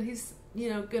really good. He's,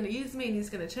 going to use me and he's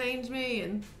going to change me.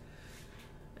 And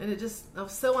I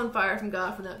was so on fire from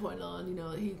God from that point on.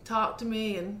 He talked to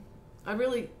me, and I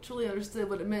really, truly understood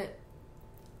what it meant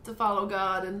to follow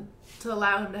God and to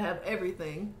allow him to have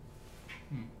everything.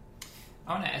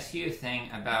 I want to ask you a thing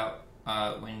about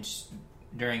when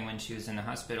she was in the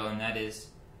hospital, and that is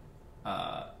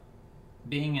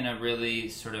being in a really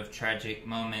sort of tragic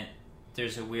moment.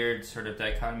 There's a weird sort of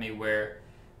dichotomy where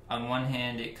on one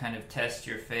hand it kind of tests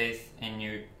your faith and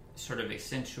you sort of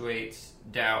accentuates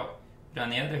doubt, but on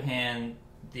the other hand,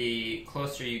 the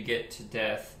closer you get to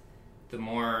death, the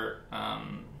more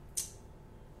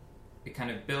it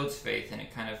kind of builds faith, and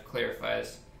it kind of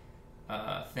clarifies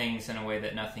things in a way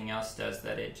that nothing else does,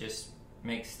 that it just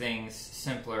makes things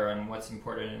simpler on what's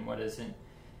important and what isn't,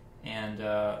 and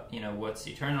what's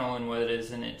eternal and what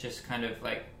isn't. It just kind of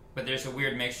but there's a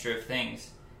weird mixture of things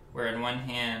where on one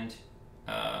hand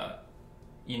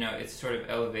it sort of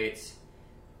elevates,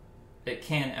 it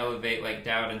can elevate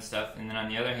doubt and stuff, and then on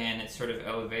the other hand it sort of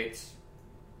elevates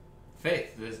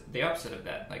faith, the opposite of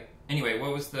that. Anyway,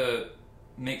 what was the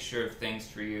mixture of things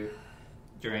for you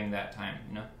during that time?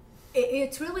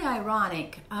 It's really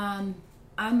ironic. I'm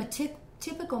a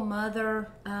typical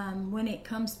mother when it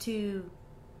comes to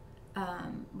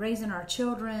raising our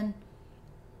children.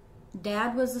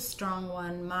 Dad was the strong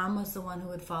one. Mom was the one who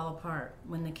would fall apart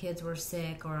when the kids were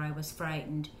sick or I was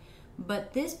frightened.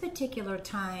 But this particular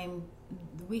time,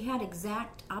 we had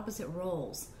exact opposite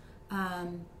roles.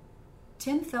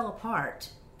 Tim fell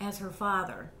apart as her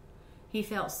father. He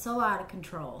felt so out of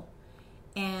control.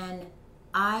 And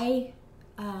I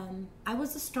I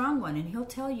was a strong one, and he'll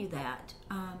tell you that.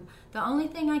 The only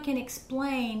thing I can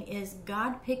explain is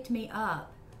God picked me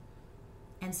up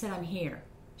and said, I'm here.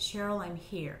 Cheryl, I'm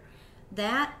here.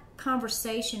 That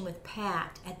conversation with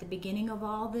Pat at the beginning of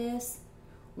all this,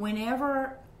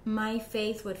 whenever my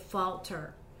faith would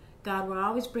falter, God would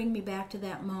always bring me back to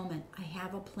that moment. I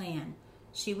have a plan.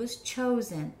 She was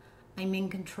chosen. I'm in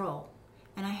control.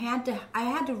 And I had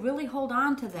to really hold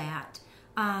on to that.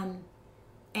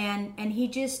 And he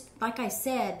just, like I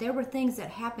said, there were things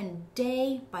that happened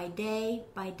day by day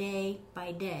by day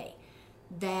by day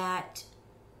that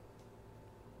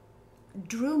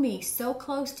drew me so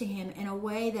close to him in a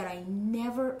way that I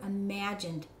never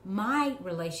imagined my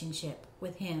relationship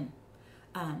with him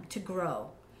to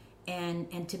grow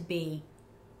and to be.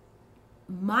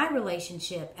 My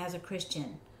relationship as a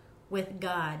Christian with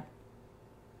God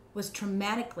was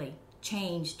dramatically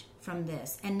changed from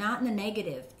this, and not in the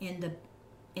negative, in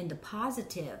the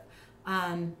positive.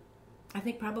 I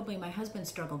think probably my husband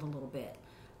struggled a little bit,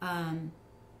 and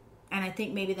I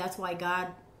think maybe that's why God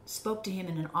spoke to him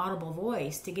in an audible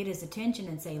voice to get his attention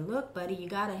and say, look, buddy, you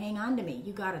got to hang on to me.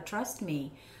 You got to trust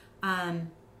me. And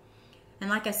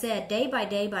like I said, day by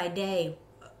day by day,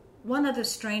 one other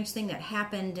strange thing that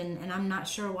happened, and I'm not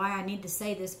sure why I need to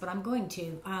say this, but I'm going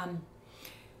to.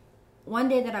 One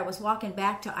day that I was walking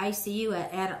back to ICU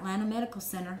at Atlanta Medical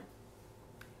Center,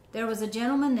 there was a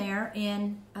gentleman there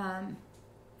and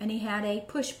he had a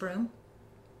push broom,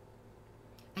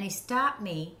 and he stopped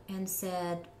me and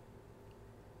said,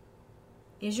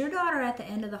 is your daughter at the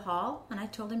end of the hall? And I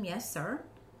told him, yes, sir.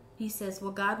 He says,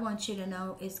 well, God wants you to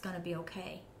know it's going to be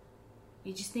okay.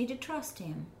 You just need to trust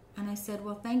him. And I said,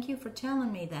 well, thank you for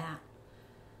telling me that.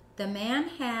 The man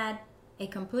had a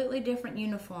completely different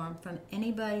uniform from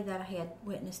anybody that I had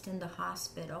witnessed in the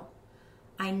hospital.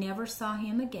 I never saw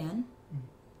him again.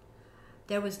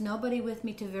 There was nobody with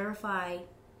me to verify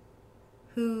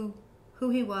who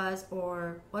he was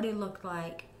or what he looked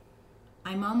like.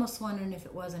 I'm almost wondering if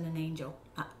it wasn't an angel.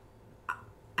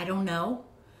 I don't know,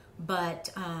 but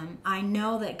I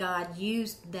know that God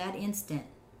used that instant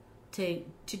to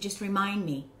just remind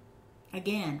me,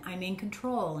 again, I'm in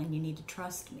control and you need to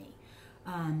trust me.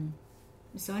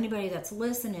 So anybody that's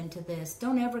listening to this,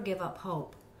 don't ever give up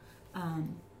hope.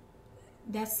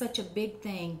 That's such a big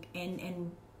thing,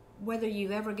 and whether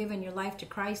you've ever given your life to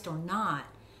Christ or not,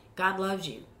 God loves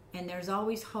you, and there's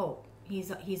always hope.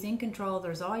 He's in control.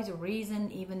 There's always a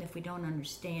reason, even if we don't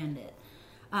understand it.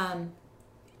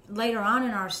 Later on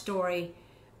in our story,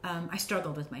 I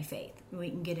struggled with my faith. We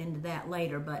can get into that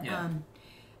later, but yeah,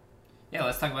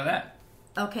 let's talk about that.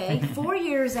 Okay, 4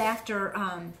 years after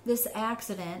this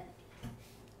accident,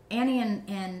 Annie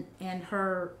and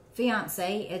her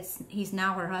fiance, he's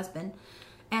now her husband,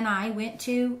 and I went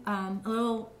to a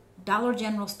little Dollar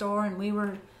General store, and we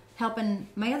were helping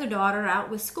my other daughter out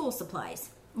with school supplies.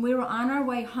 We were on our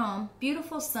way home.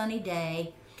 Beautiful sunny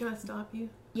day. Can I stop you?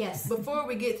 Yes. Before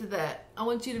we get to that, I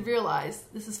want you to realize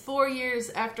this is 4 years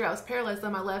after I was paralyzed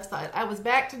on my left side. I was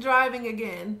back to driving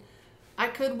again. I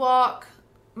could walk.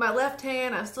 My left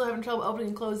hand, I was still having trouble opening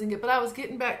and closing it, but I was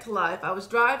getting back to life. I was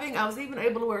driving. I was even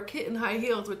able to wear kitten high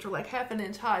heels, which were like half an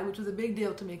inch high, which was a big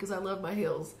deal to me because I love my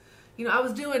heels. You know, I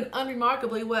was doing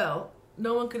unremarkably well.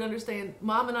 No one could understand.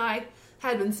 Mom and I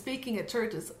had been speaking at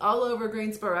churches all over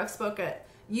Greensboro. I spoke at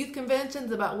youth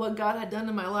conventions about what God had done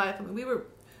in my life. I mean, we were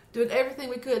doing everything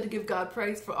we could to give God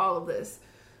praise for all of this.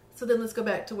 So then let's go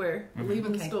back to where we're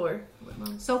leaving the store.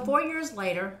 So 4 years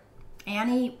later,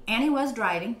 Annie was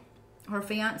driving. Her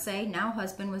fiance, now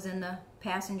husband, was in the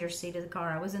passenger seat of the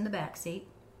car. I was in the back seat.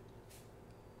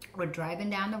 We're driving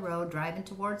down the road, driving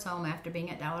towards home after being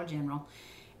at Dollar General.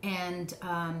 And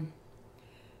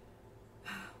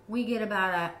we get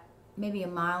about maybe a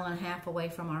mile and a half away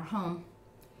from our home.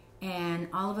 And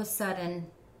all of a sudden,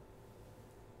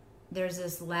 there's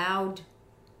this loud,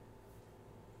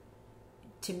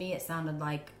 to me it sounded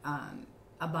like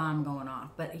a bomb going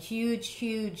off, but a huge,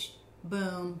 huge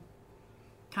boom.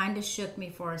 Kind of shook me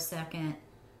for a second.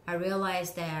 I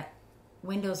realized that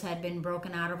windows had been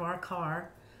broken out of our car,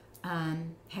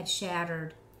 had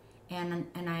shattered, and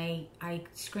I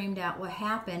screamed out what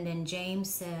happened, and James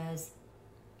says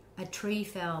a tree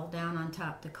fell down on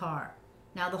top of the car.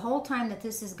 Now the whole time that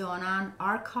this is going on,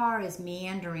 our car is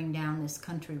meandering down this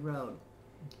country road.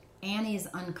 Annie is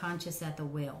unconscious at the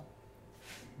wheel,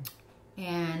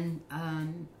 and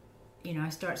I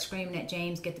start screaming at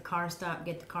James, get the car stopped,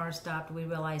 get the car stopped. We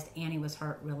realized Annie was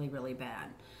hurt really, really bad.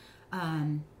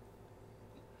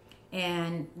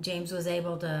 And James was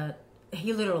able to,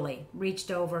 he literally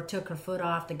reached over, took her foot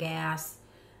off the gas,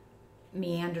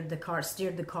 meandered the car,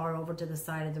 steered the car over to the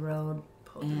side of the road,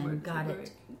 and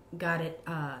got it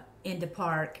into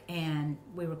park, and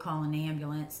we were calling the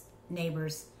ambulance.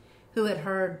 Neighbors who had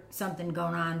heard something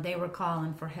going on, they were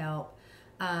calling for help.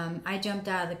 I jumped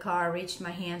out of the car, reached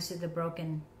my hands through the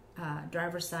broken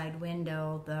driver's side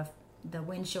window. The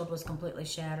windshield was completely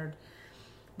shattered,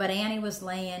 but Annie was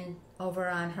laying over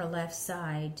on her left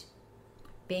side.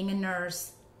 Being a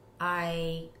nurse,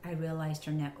 I realized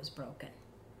her neck was broken.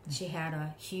 She had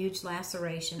a huge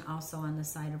laceration also on the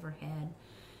side of her head,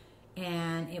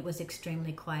 and it was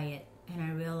extremely quiet, and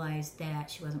I realized that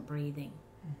she wasn't breathing.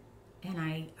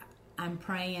 And I'm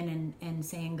praying and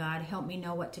saying, God, help me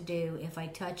know what to do. If I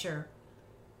touch her,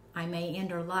 I may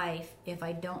end her life. If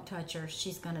I don't touch her,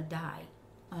 she's going to die.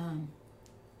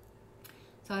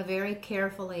 So I very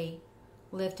carefully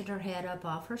lifted her head up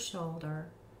off her shoulder,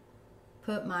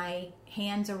 put my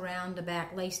hands around the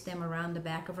back, laced them around the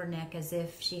back of her neck as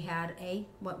if she had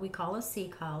what we call a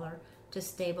C-collar to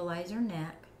stabilize her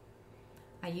neck.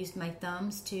 I used my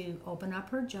thumbs to open up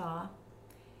her jaw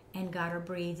and got her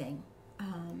breathing.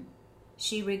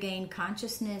 She regained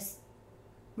consciousness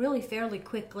really fairly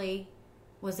quickly,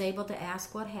 was able to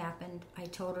ask what happened. I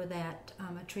told her that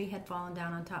a tree had fallen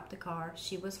down on top of the car.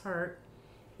 She was hurt.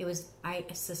 I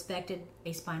suspected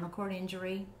a spinal cord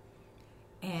injury,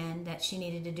 and that she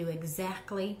needed to do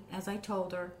exactly as I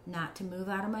told her, not to move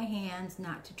out of my hands,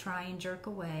 not to try and jerk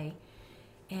away.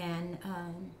 And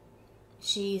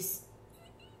she's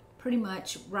pretty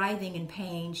much writhing in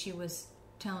pain. She was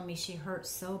telling me she hurt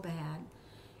so bad,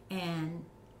 and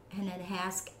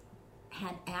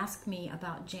had asked me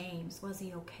about James. Was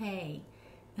he okay?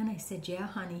 And I said, yeah,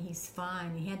 honey, he's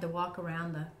fine. He had to walk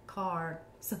around the car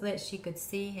so that she could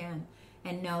see him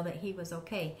and know that he was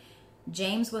okay.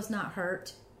 James was not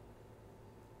hurt.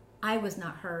 I was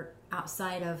not hurt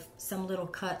outside of some little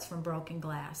cuts from broken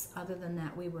glass. Other than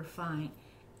that, we were fine.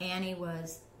 Annie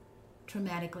was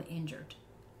traumatically injured.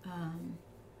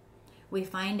 We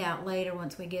find out later,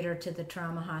 once we get her to the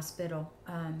trauma hospital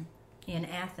in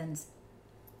Athens,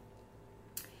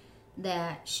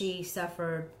 that she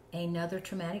suffered another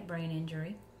traumatic brain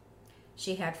injury.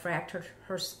 She had fractured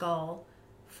her skull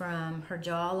from her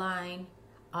jawline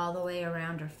all the way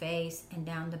around her face and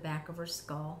down the back of her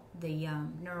skull. The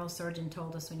neurosurgeon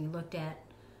told us when you looked at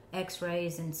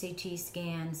x-rays and CT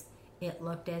scans, it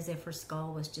looked as if her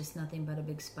skull was just nothing but a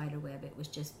big spider web. It was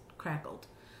just crackled.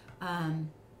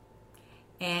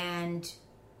 And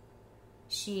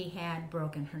she had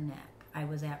broken her neck. I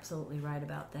was absolutely right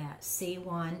about that.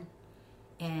 C1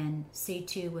 and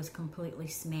C2 was completely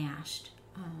smashed.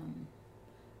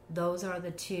 Those are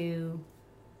the two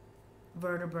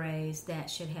vertebrae that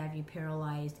should have you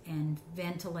paralyzed and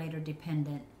ventilator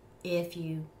dependent if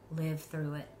you live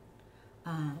through it,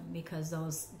 because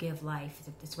those give life.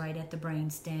 It's right at the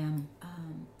brain stem.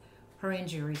 Her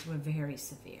injuries were very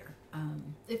severe.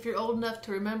 If you're old enough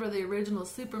to remember the original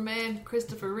Superman,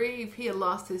 Christopher Reeve, he had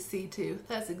lost his C2.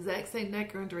 That's the exact same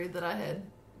neck injury that I had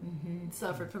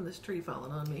suffered from this tree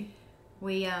falling on me.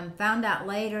 We found out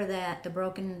later that the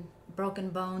broken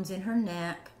bones in her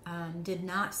neck did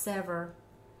not sever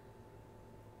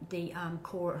the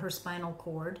her spinal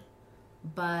cord,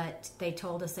 but they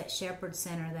told us at Shepherd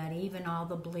Center that even all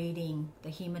the bleeding, the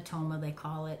hematoma they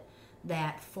call it,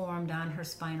 that formed on her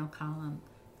spinal column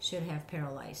should have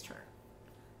paralyzed her.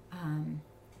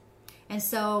 And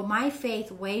so my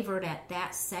faith wavered at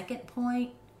that second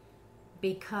point,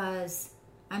 because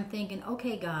I'm thinking,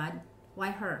 okay, God,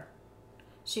 why her?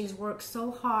 She's worked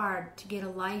so hard to get a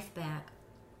life back.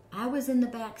 I was in the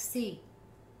back seat.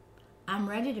 I'm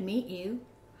ready to meet you.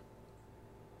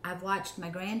 I've watched my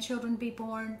grandchildren be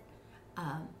born.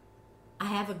 I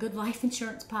have a good life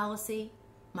insurance policy.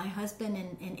 My husband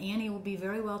and Annie will be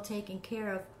very well taken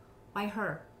care of. Why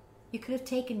her? You could have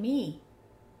taken me.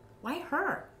 Why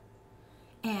her?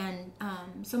 And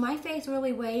so my faith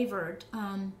really wavered.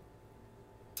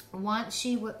 Once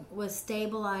she was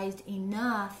stabilized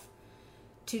enough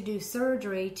to do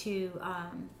surgery to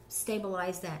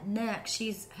stabilize that neck,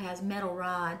 she has metal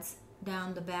rods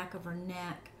down the back of her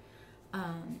neck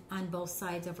on both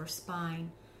sides of her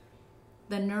spine.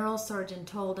 The neurosurgeon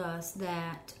told us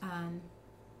that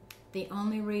the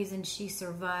only reason she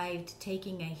survived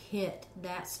taking a hit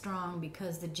that strong,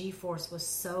 because the G-force was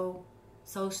so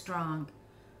strong,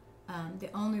 the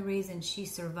only reason she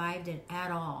survived it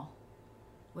at all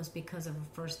was because of her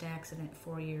first accident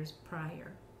 4 years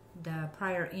prior. The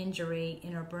prior injury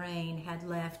in her brain had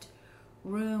left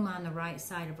room on the right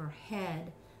side of her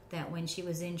head that when she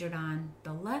was injured on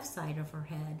the left side of her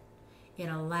head, it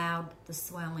allowed the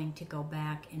swelling to go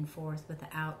back and forth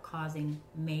without causing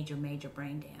major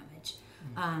brain damage,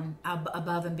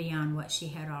 above and beyond what she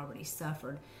had already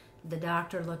suffered. the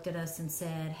doctor looked at us and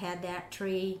said, had that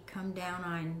tree come down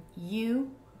on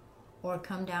you or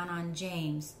come down on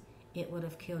James, it would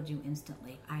have killed you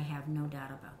instantly. I have no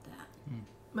doubt about that.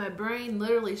 My brain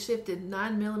literally shifted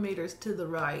 9 millimeters to the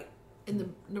right, and the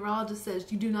neurologist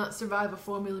says you do not survive a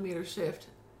 4 millimeter shift.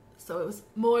 So it was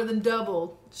more than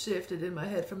double shifted in my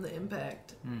head from the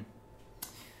impact.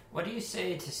 What do you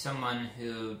say to someone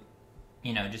who,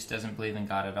 just doesn't believe in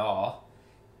God at all?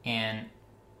 And,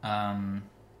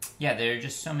 there are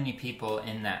just so many people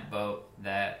in that boat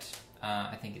that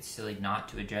I think it's silly not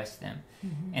to address them.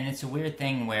 And it's a weird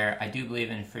thing where I do believe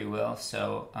in free will,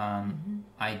 so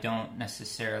I don't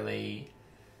necessarily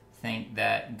think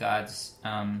that God's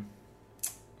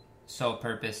sole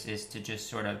purpose is to just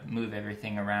sort of move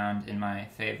everything around in my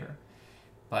favor.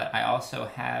 But I also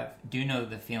do know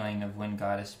the feeling of when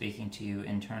God is speaking to you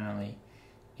internally,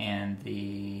 and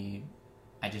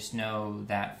I just know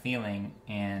that feeling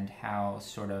and how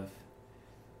sort of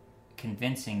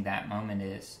convincing that moment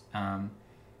is,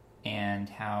 and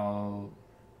how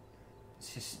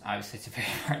it's just, obviously it's a very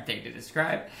hard thing to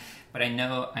describe, but I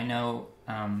know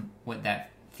what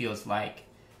that feels like.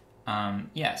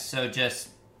 So just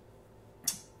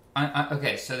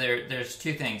okay, so there's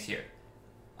two things here.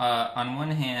 On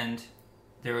one hand,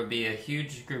 there would be a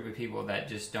huge group of people that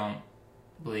just don't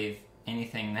believe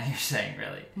anything that you're saying,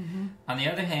 really. On the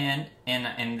other hand,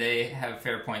 and they have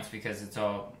fair points because it's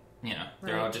all,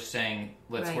 they're all just saying,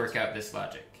 let's work out this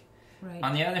logic. Right.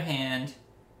 On the other hand,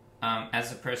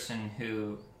 as a person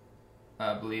who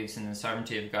believes in the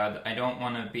sovereignty of God, I don't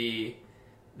want to be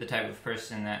the type of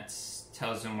person that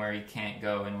tells him where he can't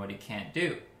go and what he can't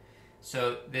do.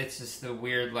 So this is the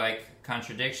weird,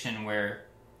 contradiction where,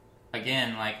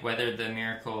 again, whether the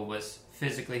miracle was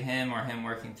physically him or him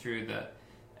working through the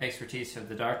expertise of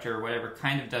the doctor or whatever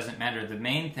kind of doesn't matter. The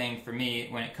main thing for me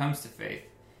when it comes to faith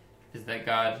is that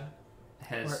God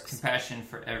has compassion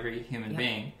for every human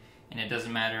being. And it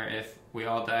doesn't matter if we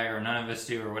all die or none of us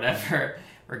do or whatever,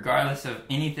 regardless of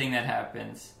anything that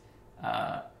happens,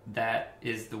 that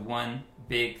is the one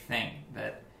big thing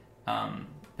that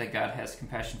God has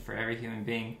compassion for every human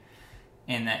being,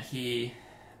 and that He,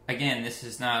 again, this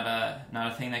is not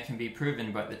a thing that can be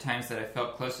proven, but the times that I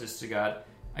felt closest to God,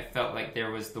 I felt like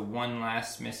there was the one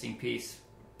last missing piece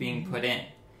being put in,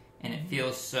 and it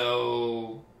feels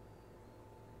so.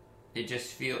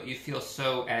 You feel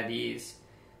so at ease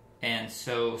and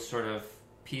so sort of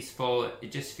peaceful.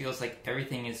 It just feels like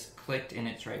everything is clicked in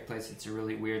its right place. It's a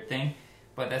really weird thing,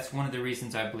 but that's one of the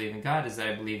reasons I believe in God, is that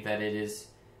I believe that it is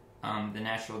the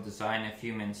natural design of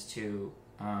humans to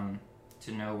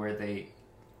know where they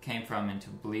came from and to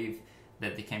believe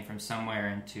that they came from somewhere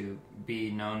and to be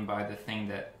known by the thing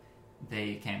that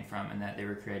they came from and that they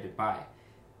were created by.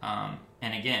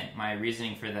 And again, my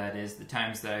reasoning for that is the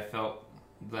times that I felt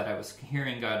that I was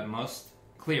hearing God most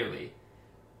clearly,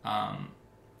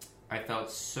 I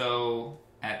felt so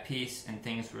at peace and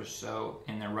things were so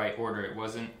in the right order. It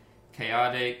wasn't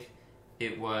chaotic.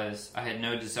 I had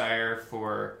no desire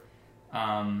for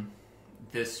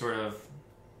this sort of,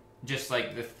 just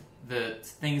like the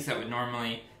things that would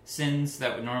normally, sins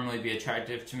that would normally be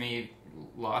attractive to me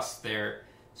lost their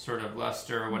sort of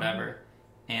luster or whatever.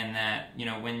 And that,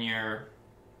 when you're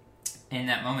in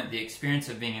that moment, the experience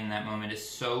of being in that moment is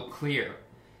so clear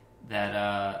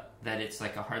that it's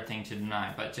like a hard thing to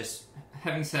deny. But just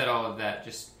having said all of that,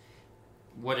 just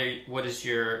what is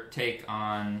your take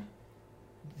on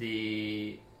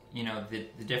the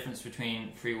difference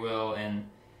between free will and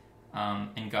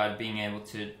God being able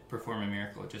to perform a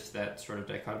miracle? Just that sort of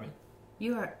dichotomy.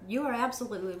 You are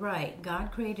absolutely right.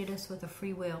 God created us with a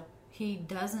free will. He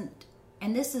doesn't,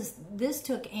 and this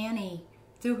took Annie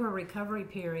through her recovery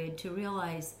period to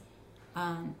realize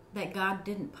that God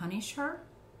didn't punish her.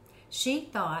 She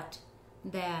thought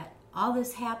that all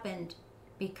this happened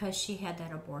because she had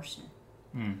that abortion.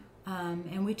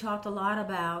 And we talked a lot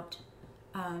about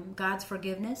God's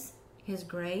forgiveness, His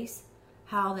grace,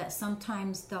 how that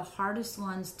sometimes the hardest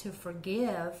ones to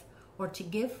forgive or to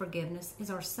give forgiveness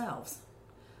is ourselves.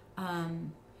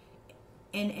 And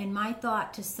my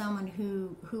thought to someone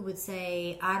who would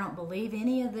say, I don't believe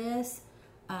any of this,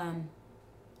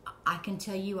 I can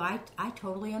tell you I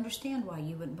totally understand why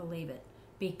you wouldn't believe it,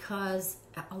 because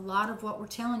a lot of what we're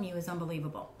telling you is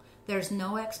unbelievable. There's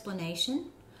no explanation,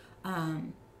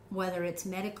 whether it's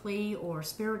medically or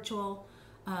spiritual.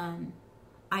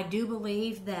 I do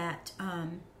believe that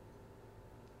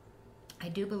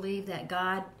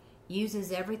God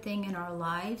uses everything in our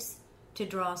lives to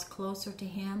draw us closer to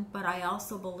Him, but I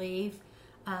also believe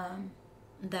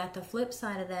that the flip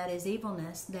side of that is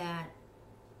evilness that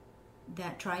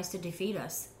tries to defeat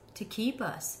us, to keep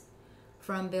us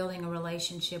from building a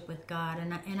relationship with God.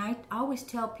 And I always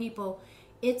tell people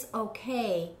it's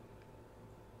okay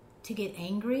to get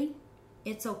angry.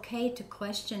 It's okay to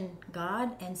question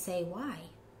God and say why.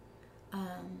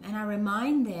 And I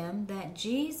remind them that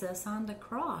Jesus on the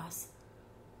cross,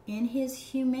 in his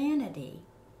humanity,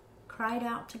 cried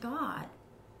out to God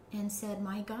and said,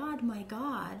 my God,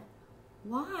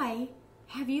 why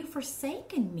have you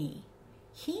forsaken me?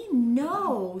 He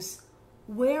knows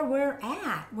where we're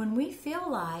at when we feel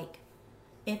like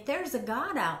if there's a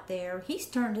God out there, he's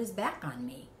turned his back on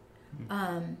me.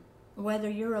 Whether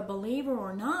you're a believer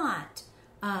or not,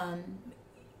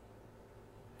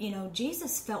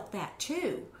 Jesus felt that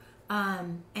too.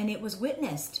 And it was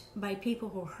witnessed by people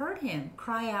who heard him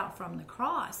cry out from the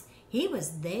cross. He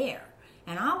was there.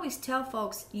 And I always tell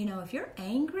folks, if you're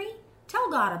angry,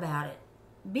 tell God about it.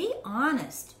 Be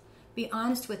honest. Be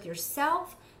honest with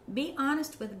yourself. Be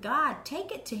honest with God.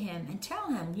 Take it to him and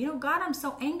tell him, God, I'm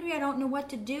so angry. I don't know what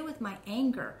to do with my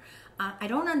anger. I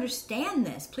don't understand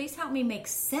this. Please help me make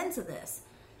sense of this.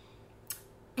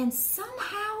 And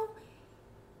somehow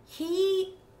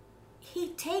he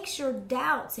takes your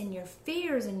doubts and your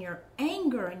fears and your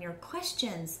anger and your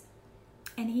questions,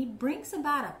 and he brings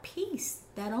about a peace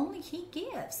that only he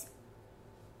gives.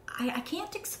 I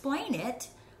can't explain it.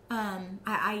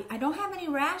 I don't have any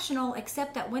rational,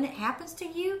 except that when it happens to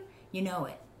you, you know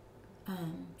it.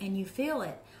 And you feel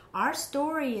it. Our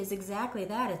story is exactly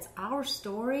that. It's our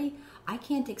story. I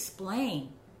can't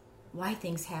explain why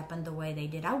things happened the way they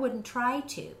did. I wouldn't try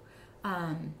to.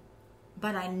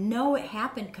 But I know it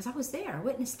happened because I was there. I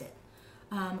witnessed it.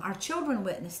 Our children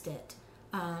witnessed it.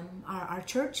 Our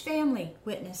church family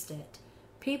witnessed it.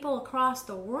 People across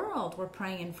the world were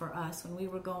praying for us when we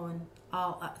were going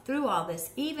through all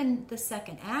this, even the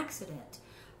second accident.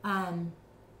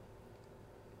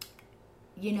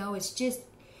 It's just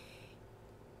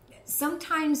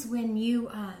sometimes when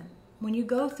you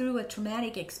go through a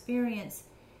traumatic experience,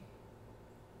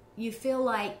 you feel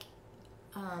like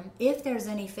if there's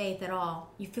any faith at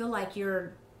all, you feel like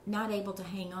you're not able to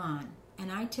hang on.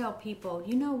 And I tell people,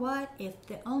 you know what? If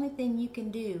the only thing you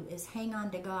can do is hang on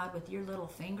to God with your little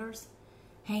fingers,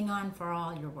 hang on for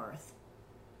all you're worth.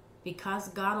 Because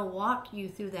God will walk you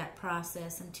through that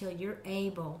process until you're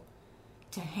able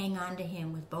to hang on to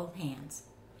him with both hands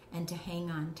and to hang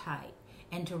on tight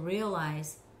and to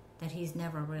realize that he's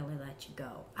never really let you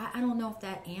go. I don't know if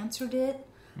that answered it.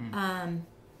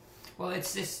 Well,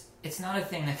 it's not a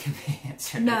thing that can be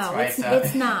answered. No, it's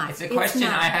not. It's a question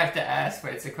I have to ask,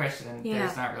 but it's a question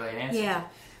there's not really an answer. Yeah.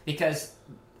 Because,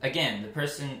 again,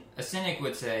 a cynic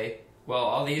would say, well,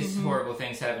 all these horrible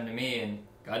things happened to me and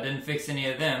God didn't fix any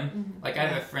of them. Like, I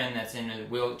have a friend that's in a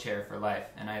wheelchair for life,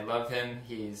 and I love him.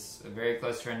 He's a very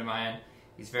close friend of mine.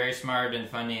 He's very smart and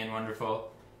funny and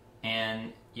wonderful.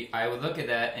 And I would look at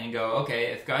that and go,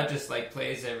 okay, if God just,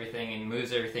 plays everything and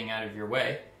moves everything out of your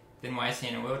way, then why is he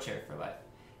in a wheelchair for life?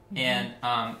 And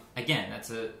again,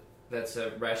 that's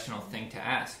a rational thing to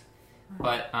ask.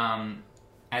 But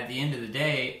at the end of the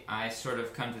day, I sort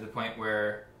of come to the point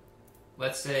where,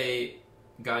 let's say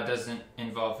God doesn't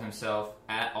involve himself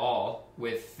at all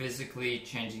with physically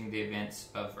changing the events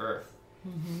of Earth.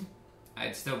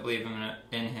 I'd still believe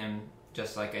in him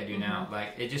just like I do now.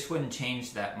 Like, it just wouldn't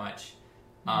change that much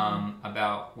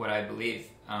about what I believe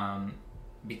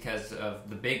because of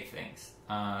the big things.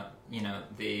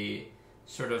 The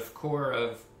sort of core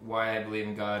of why I believe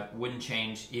in God wouldn't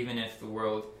change even if the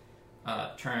world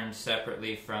turned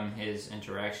separately from his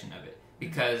interaction of it.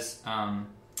 Because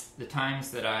the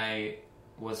times that I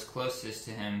was closest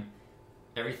to him,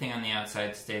 everything on the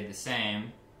outside stayed the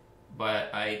same, but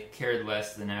I cared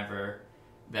less than ever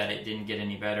that it didn't get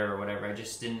any better or whatever. I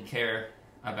just didn't care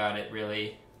about it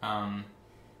really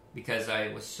because I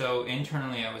was so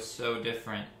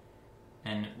different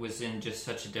and was in just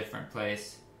such a different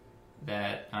place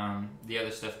that the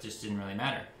other stuff just didn't really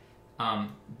matter.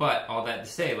 But all that to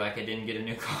say, I didn't get a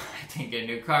new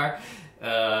car.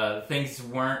 Things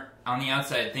weren't, on the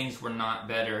outside, things were not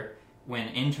better when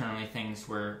internally things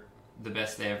were the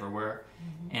best they ever were.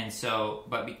 And so,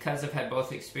 but because I've had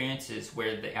both experiences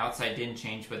where the outside didn't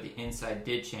change, but the inside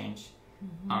did change,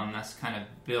 that's kind of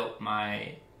built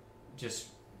where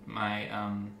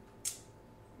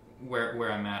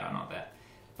I'm at on all that.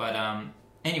 But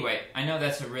anyway, I know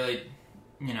that's a really,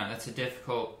 that's a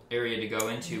difficult area to go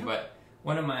into, but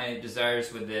one of my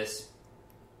desires with this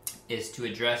is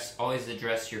to always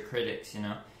address your critics,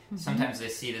 Sometimes I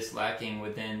see this lacking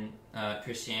within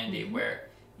Christianity where,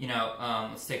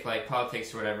 let's take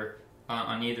politics or whatever.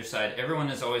 on either side. Everyone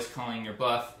is always calling your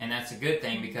bluff, and that's a good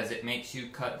thing because it makes you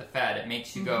cut the fat. It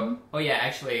makes you go, oh yeah,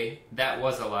 actually, that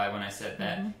was a lie when I said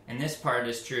that. And this part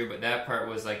is true, but that part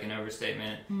was like an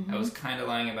overstatement. I was kind of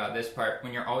lying about this part.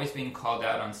 When you're always being called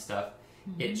out on stuff,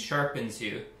 it sharpens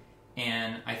you.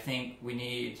 And I think we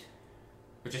need,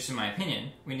 or just in my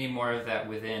opinion, we need more of that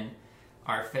within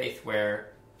our faith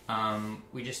where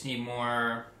we just need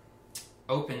more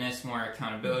openness, more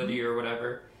accountability or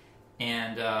whatever.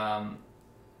 And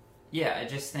I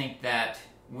just think that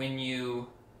when you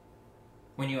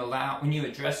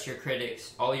address your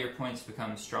critics, all your points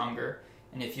become stronger.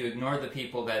 And if you ignore the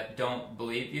people that don't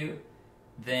believe you,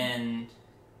 then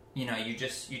you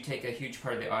take a huge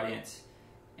part of the audience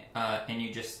and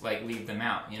you just like leave them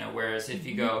out. Whereas if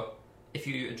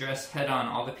you address head on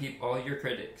all your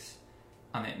critics,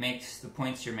 it makes the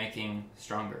points you're making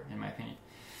stronger, in my opinion.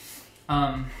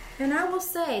 And I will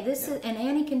say this is, and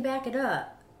Annie can back it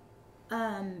up.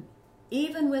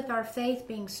 Even with our faith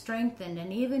being strengthened,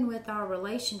 and even with our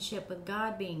relationship with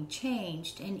God being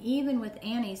changed, and even with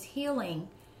Annie's healing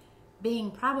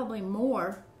being probably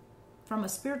more from a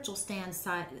spiritual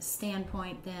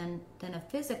standpoint than a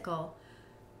physical,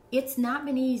 it's not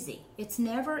been easy. It's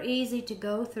never easy to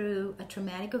go through a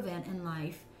traumatic event in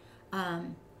life.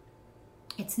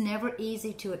 It's never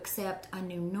easy to accept a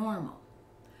new normal.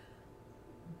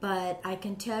 But I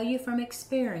can tell you from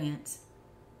experience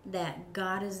that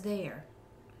God is there.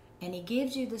 And He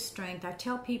gives you the strength. I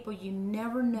tell people you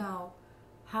never know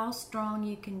how strong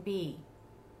you can be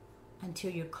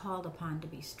until you're called upon to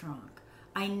be strong.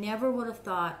 I never would have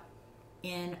thought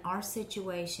in our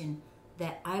situation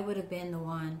that I would have been the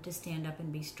one to stand up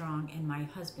and be strong and my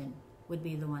husband would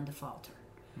be the one to falter.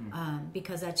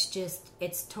 Because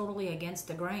it's totally against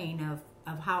the grain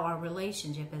of how our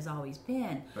relationship has always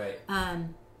been. Right.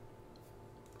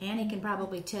 Annie can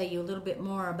probably tell you a little bit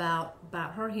more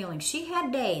about her healing. She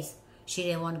had days she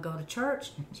didn't want to go to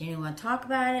church. She didn't want to talk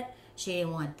about it. She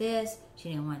didn't want this. She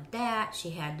didn't want that. She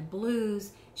had the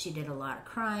blues. She did a lot of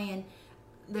crying.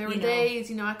 There were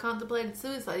days, I contemplated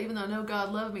suicide, even though I know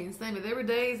God loved me and saved me. There were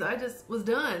days I just was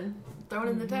done, thrown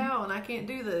in the towel, and I can't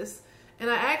do this. And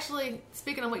I actually,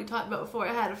 speaking on what you talked about before,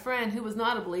 I had a friend who was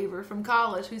not a believer from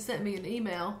college who sent me an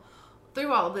email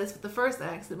through all of this with the first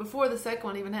accident, before the second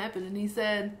one even happened, and he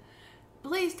said,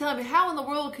 please tell me, how in the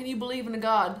world can you believe in a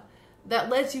God that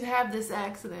lets you have this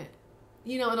accident?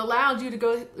 And allowed you to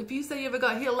go, if you say you have a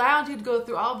God, He allowed you to go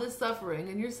through all this suffering,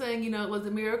 and you're saying, it was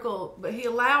a miracle, but He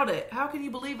allowed it. How can you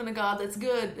believe in a God that's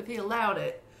good if He allowed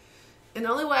it? And the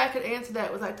only way I could answer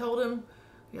that was I told him,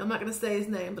 I'm not going to say his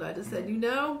name, but I just said,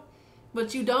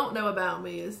 what you don't know about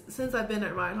me is since I've been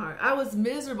at Reinhardt, I was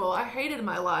miserable. I hated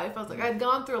my life. I was like, I'd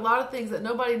gone through a lot of things that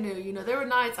nobody knew. There were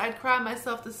nights I'd cry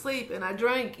myself to sleep and I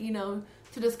drank, to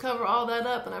just cover all that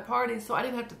up, and I partied so I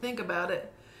didn't have to think about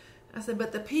it. I said,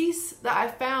 but the peace that I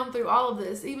found through all of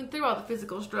this, even through all the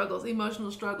physical struggles,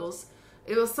 emotional struggles,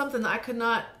 it was something that I could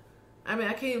not, I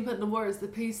can't even put into words the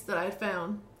peace that I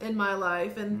found in my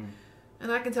life. And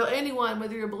I can tell anyone,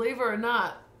 whether you're a believer or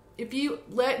not, if you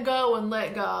let go and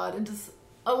let God and just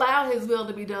allow His will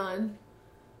to be done,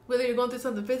 whether you're going through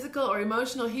something physical or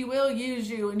emotional, He will use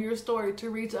you and your story to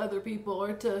reach other people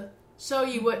or to show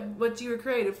you what you were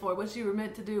created for, what you were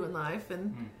meant to do in life.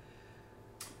 And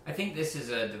I think this is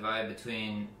a divide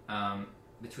between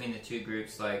the two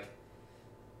groups. Like,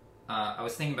 I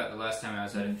was thinking about the last time I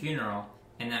was at a funeral,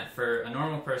 and that for a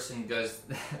normal person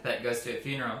that goes to a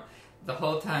funeral, the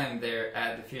whole time they're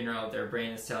at the funeral, their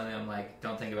brain is telling them, like,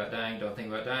 don't think about dying, don't think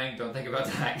about dying, don't think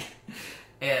about dying.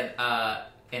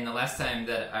 And the last time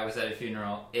that I was at a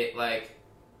funeral, I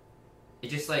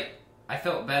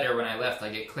felt better when I left.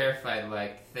 Like, it clarified,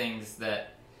 things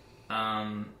that,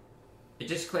 it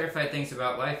just clarified things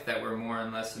about life that were more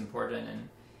and less important.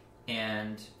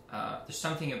 And there's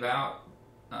something about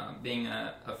being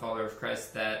a follower of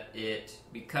Christ that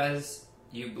because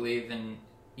you believe in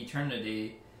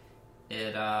eternity,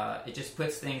 it just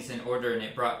puts things in order, and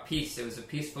it brought peace. It was a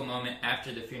peaceful moment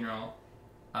after the funeral,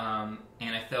 and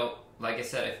I felt, like I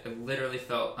said, I literally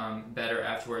felt better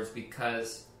afterwards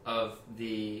because of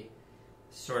the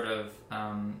sort of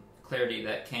clarity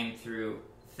that came through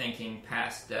thinking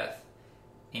past death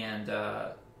and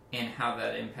how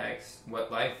that impacts what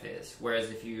life is. Whereas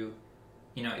if you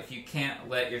can't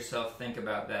let yourself think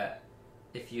about that,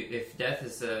 if death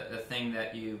is a thing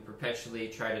that you perpetually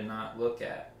try to not look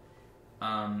at,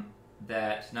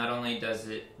 that not only does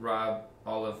it rob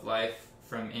all of life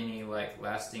from any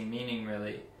lasting meaning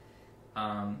really,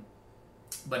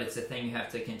 but it's a thing you have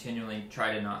to continually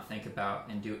try to not think about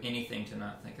and do anything to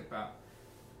not think about.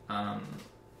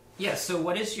 So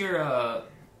what is your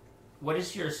what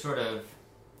is your sort of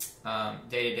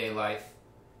day-to-day life?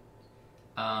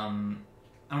 I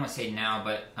don't want to say now,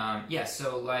 but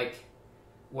so like,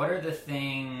 what are the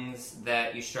things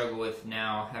that you struggle with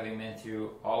now, having been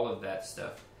through all of that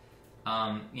stuff?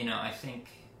 I think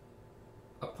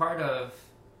a part of,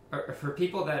 or for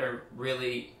people that are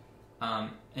really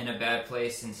in a bad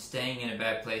place and staying in a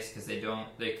bad place because they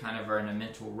kind of are in a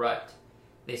mental rut.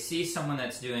 They see someone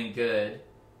that's doing good,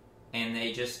 and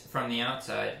they just, from the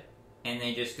outside, and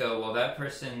they just go, well, that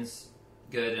person's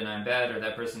good and I'm bad, or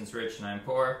that person's rich and I'm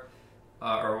poor,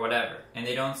 or whatever. And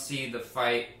they don't see the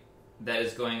fight that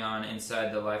is going on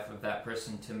inside the life of that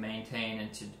person to maintain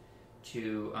and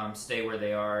to stay where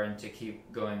they are and to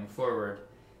keep going forward.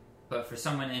 But for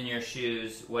someone in your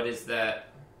shoes, what is that,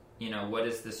 what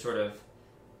is the sort of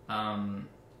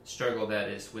struggle that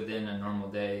is within a normal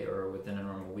day or within a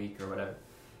normal week or whatever?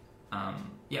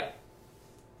 And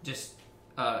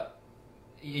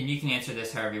you can answer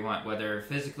this however you want, whether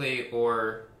physically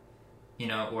or,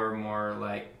 or more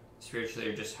like spiritually,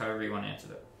 or just however you want to answer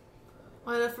that.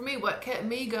 Well, for me, what kept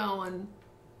me going,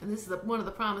 and this is one of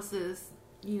the promises,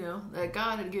 that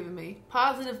God had given me,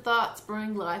 positive thoughts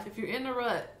bring life. If you're in a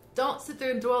rut, don't sit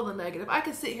there and dwell on the negative. I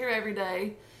could sit here every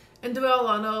day and dwell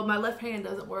on, oh, my left hand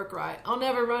doesn't work right. I'll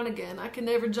never run again. I can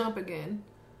never jump again.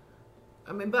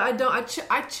 But I don't.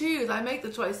 I choose. I make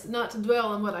the choice not to dwell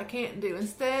on what I can't do.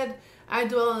 Instead, I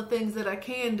dwell on the things that I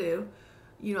can do.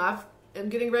 I'm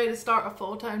getting ready to start a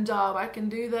full-time job. I can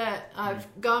do that. I've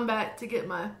gone back to get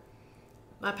my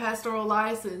pastoral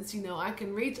license. I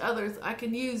can reach others. I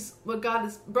can use what God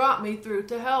has brought me through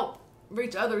to help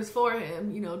reach others for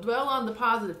Him. Dwell on the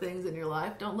positive things in your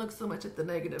life. Don't look so much at the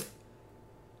negative.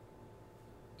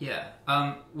 Yeah.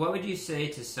 What would you say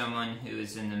to someone who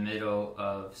is in the middle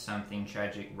of something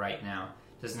tragic right now?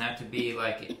 Doesn't have to be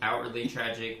like outwardly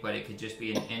tragic, but it could just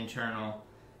be an internal,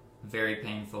 very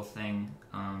painful thing.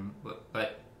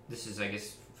 But this is, I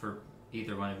guess, for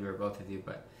either one of you or both of you.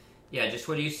 But yeah, just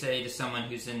what do you say to someone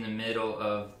who's in the middle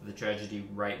of the tragedy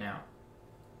right now?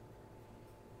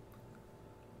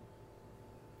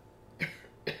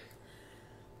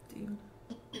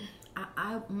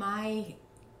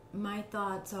 My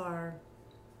thoughts are,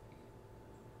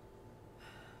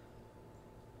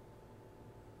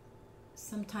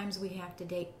 sometimes we have to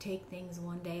take things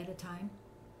one day at a time,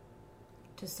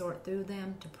 to sort through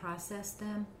them, to process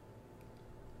them.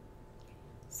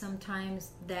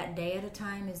 Sometimes that day at a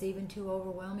time is even too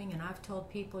overwhelming, and I've told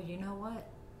people, you know what?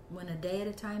 When a day at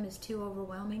a time is too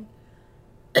overwhelming,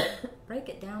 break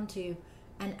it down to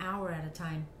an hour at a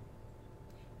time.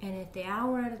 And if the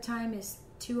hour at a time is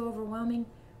too overwhelming,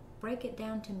 break it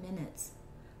down to minutes.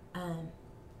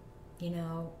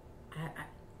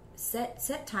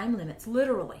 Set time limits.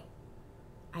 Literally,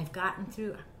 I've gotten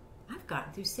through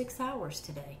 6 hours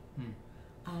today.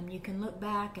 You can look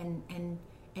back and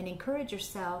encourage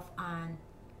yourself on,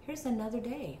 here's another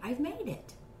day. I've made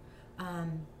it.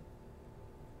 And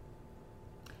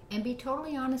be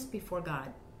totally honest before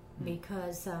God,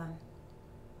 because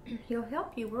He'll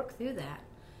help you work through that.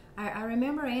 I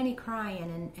remember Annie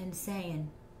crying and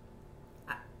saying,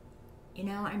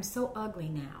 I'm so ugly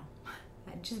now.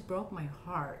 That just broke my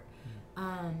heart.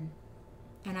 And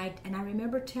I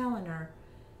remember telling her,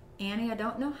 Annie, I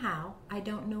don't know how, I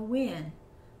don't know when,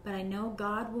 but I know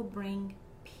God will bring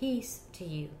peace to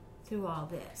you through all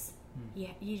this.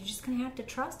 Yeah, you're just going to have to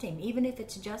trust Him, even if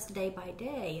it's just day by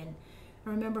day. And I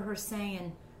remember her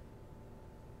saying,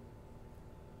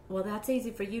 well, that's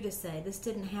easy for you to say. This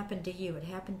didn't happen to you. It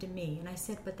happened to me. And I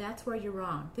said, but that's where you're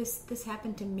wrong. This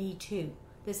happened to me too.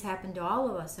 This happened to all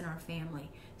of us in our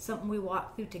family. Something we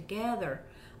walked through together.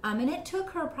 And it took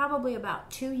her probably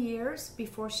about 2 years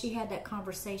before she had that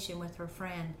conversation with her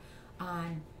friend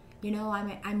on,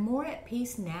 I'm more at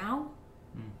peace now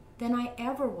than I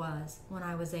ever was when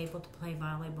I was able to play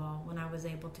volleyball, when I was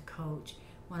able to coach,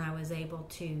 when I was able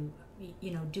to,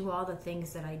 do all the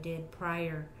things that I did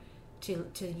prior to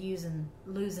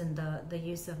losing the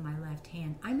use of my left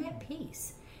hand. I'm at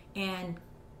peace. And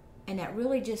that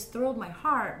really just thrilled my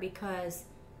heart, because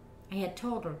I had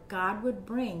told her God would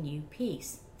bring you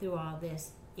peace through all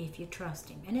this if you trust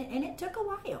Him. And it took a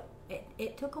while.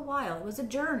 It took a while. It was a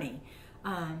journey.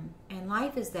 And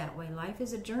life is that way. Life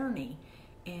is a journey.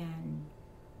 And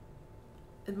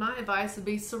my advice would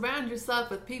be, surround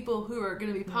yourself with people who are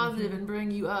going to be positive and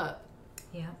bring you up.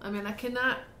 Yeah. I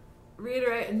cannot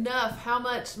reiterate enough how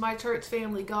much my church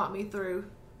family got me through.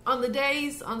 On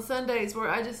Sundays where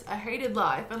I hated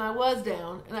life and I was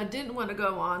down and I didn't want to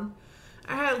go on,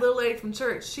 I had a little lady from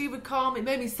church. She would call me,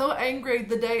 made me so angry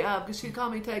the day of, because she'd call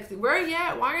me texting, where are you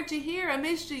at? Why aren't you here? I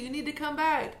missed you. You need to come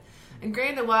back. And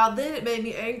granted, while then it made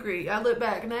me angry, I look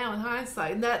back now in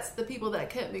hindsight, and that's the people that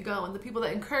kept me going, the people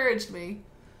that encouraged me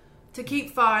to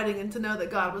keep fighting and to know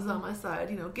that God was on my side.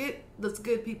 You know, get those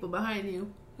good people behind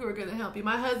you who are going to help you.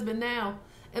 My husband now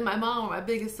and my mom are my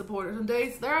biggest supporters. And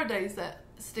there are days that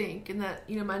stink and that,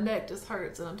 you know, my neck just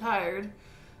hurts and I'm tired.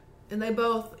 And they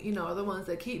both, you know, are the ones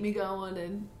that keep me going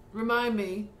and remind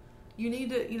me, you need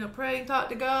to, you know, pray and talk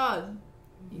to God.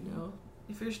 You know,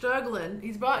 if you're struggling,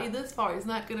 He's brought you this far. He's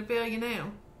not going to fail you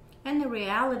now. And the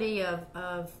reality of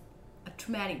a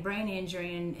traumatic brain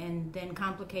injury and then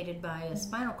complicated by a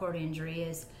spinal cord injury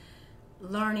is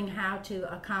learning how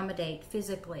to accommodate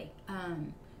physically.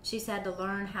 She's had to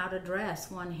learn how to dress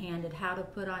one-handed, how to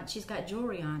put on, she's got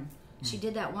jewelry on. She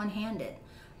did that one-handed.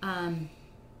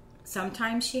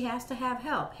 Sometimes she has to have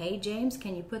help. Hey, James,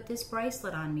 can you put this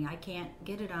bracelet on me? I can't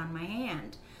get it on my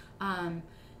hand.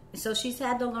 So she's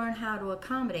had to learn how to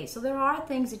accommodate. So there are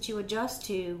things that you adjust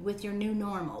to with your new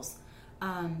normals.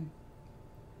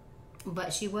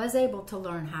 But she was able to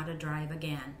learn how to drive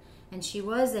again. And she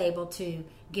was able to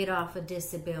get off a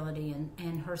disability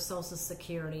and her Social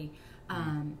Security.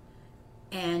 And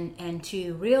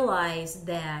to realize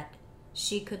that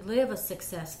she could live a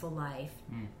successful life,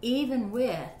 even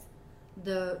with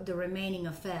the remaining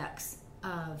effects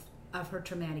of her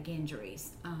traumatic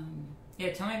injuries.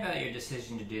 Yeah, tell me about your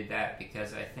decision to do that,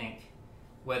 because I think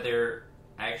whether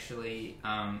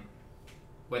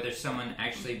someone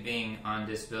actually being on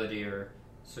disability or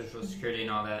Social Security and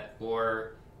all that,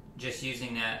 or just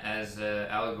using that as an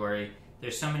allegory,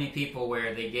 there's so many people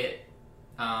where they get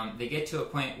to a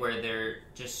point where they're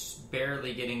just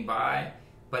barely getting by,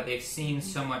 but they've seen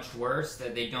so much worse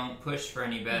that they don't push for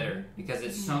any better, because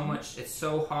it's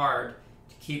so hard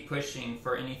to keep pushing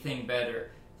for anything better,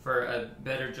 for a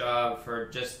better job, for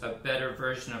just a better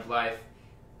version of life.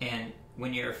 And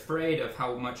when you're afraid of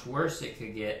how much worse it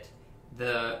could get,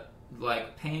 the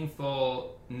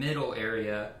painful middle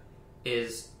area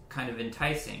is kind of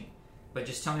enticing. But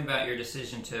just tell me about your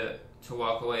decision to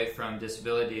walk away from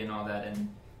disability and all that,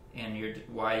 and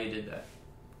why you did that.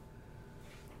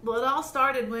 Well, it all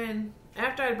started when,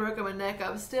 after I broke my neck, I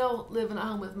was still living at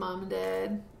home with Mom and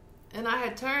Dad. And I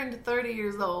had turned 30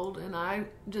 years old, and I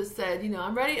just said, you know,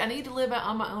 I'm ready. I need to live out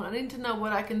on my own. I need to know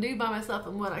what I can do by myself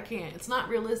and what I can't. It's not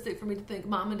realistic for me to think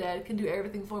Mom and Dad can do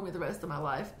everything for me the rest of my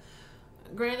life.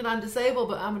 Granted, I'm disabled,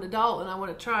 but I'm an adult, and I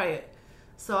want to try it.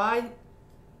 So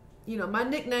my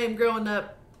nickname growing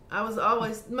up, I was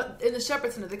always, in the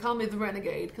Shepherd Center, they called me the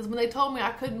Renegade, because when they told me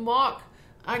I couldn't walk,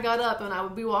 I got up and I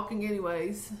would be walking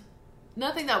anyways.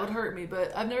 Nothing that would hurt me,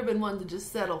 but I've never been one to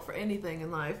just settle for anything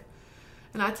in life.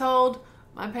 And I told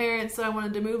my parents that I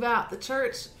wanted to move out. The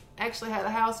church actually had a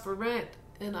house for rent,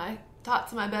 and I talked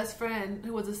to my best friend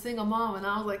who was a single mom, and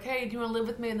I was like, hey, do you want to live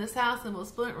with me in this house and we'll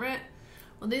split rent?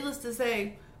 Well, needless to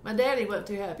say, my daddy wasn't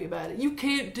too happy about it. You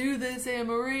can't do this, Anne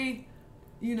Marie.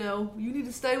 You know, you need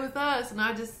to stay with us. And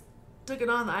I just took it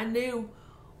on. I knew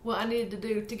what I needed to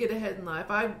do to get ahead in life.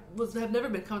 I have never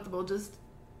been comfortable just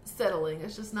settling.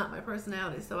 It's just not my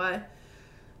personality. So I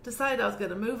decided I was going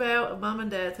to move out of Mom and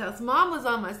Dad's house. Mom was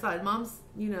on my side. Mom's,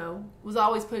 was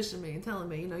always pushing me and telling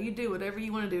me, you do whatever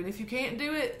you want to do. And if you can't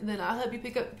do it, then I'll help you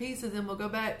pick up the pieces and we'll go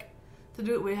back to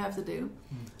do what we have to do.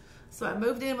 So I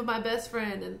moved in with my best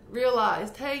friend and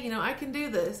realized, hey, I can do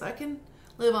this. I can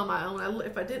live on my own.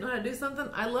 If I didn't know how to do something,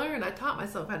 I learned. I taught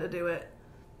myself how to do it.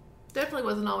 Definitely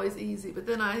wasn't always easy, but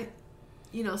then I,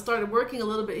 started working a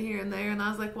little bit here and there, and I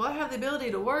was like, well, I have the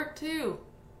ability to work too.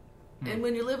 And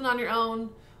when you're living on your own,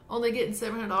 only getting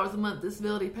 $700 a month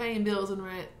disability, paying bills and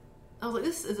rent, I was like,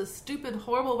 this is a stupid,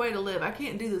 horrible way to live. I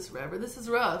can't do this forever. This is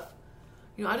rough.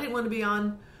 I didn't want to be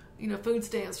on, food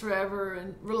stamps forever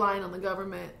and relying on the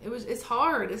government. It's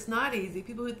hard. It's not easy.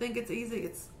 People who think it's easy,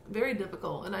 it's very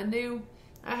difficult. And I knew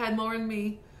I had more in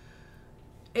me.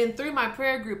 And through my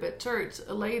prayer group at church,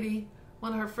 a lady,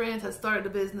 one of her friends, had started a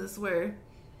business where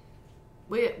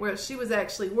she was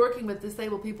actually working with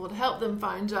disabled people to help them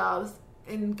find jobs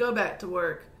and go back to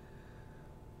work.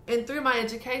 And through my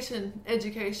education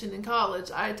in college,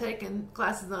 I had taken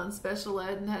classes on special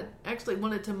ed and had actually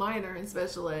wanted to minor in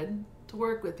special ed to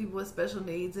work with people with special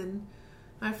needs. And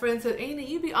my friend said, Annie,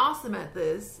 you'd be awesome at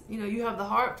this. You have the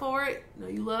heart for it.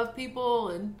 You love people.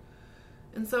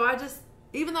 And so I just,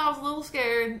 even though I was a little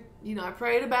scared, I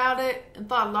prayed about it and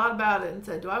thought a lot about it and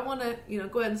said, do I want to,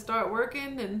 go ahead and start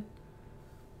working? And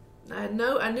I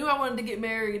knew I wanted to get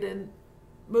married and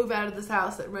move out of this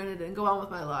house that rented and go on with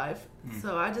my life.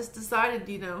 So I just decided,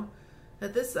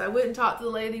 that I went and talked to the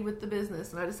lady with the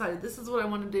business, and I decided this is what I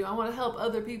want to do. I want to help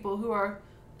other people who are,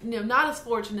 not as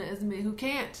fortunate as me, who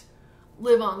can't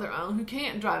live on their own, who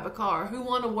can't drive a car, who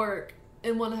want to work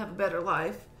and want to have a better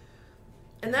life.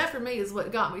 And that for me is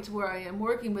what got me to where I am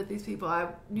working with these people. I,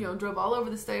 drove all over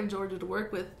the state of Georgia to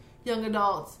work with young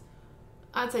adults.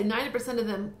 I'd say 90% of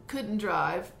them couldn't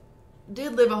drive,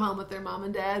 did live at home with their mom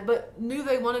and dad, but knew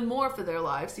they wanted more for their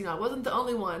lives. I wasn't the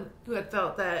only one who had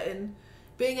felt that. And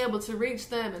being able to reach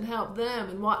them and help them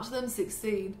and watch them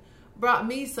succeed brought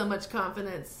me so much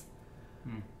confidence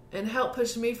and helped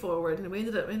push me forward. And we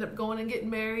ended up going and getting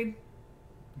married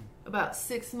about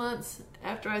 6 months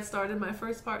after I started my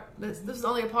first this was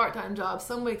only a part-time job,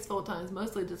 some weeks full-time,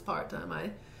 mostly just part-time. I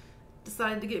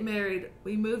decided to get married.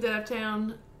 We moved out of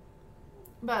town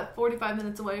about 45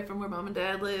 minutes away from where mom and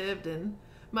dad lived, and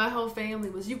my whole family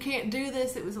was, you can't do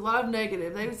this. It was a lot of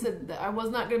negative. They said that I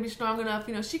was not going to be strong enough.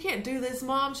 She can't do this,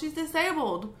 Mom. She's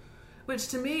disabled. Which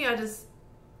to me,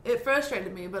 it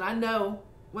frustrated me, but I know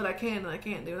what I can and I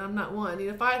can't do, and I'm not one.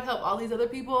 If I help all these other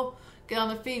people get on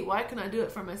their feet, why can't I do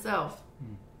it for myself?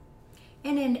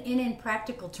 And in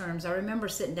practical terms, I remember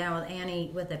sitting down with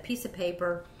Annie with a piece of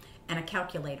paper and a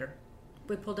calculator.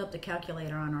 We pulled up the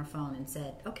calculator on our phone and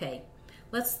said, okay,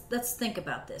 let's think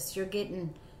about this. You're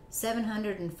getting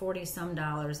 $740 some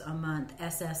a month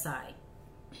SSI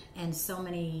and so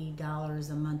many dollars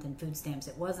a month in food stamps.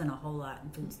 It wasn't a whole lot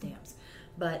in food stamps.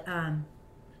 But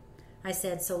I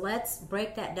said, so let's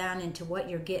break that down into what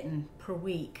you're getting per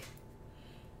week.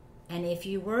 And if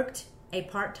you worked a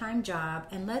part-time job,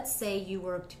 and let's say you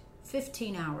worked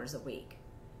 15 hours a week,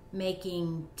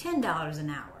 making $10 an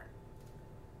hour,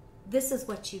 this is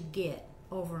what you get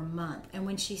over a month. And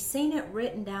when she seen it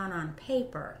written down on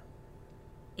paper,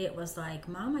 it was like,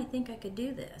 Mom, I think I could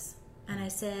do this. And I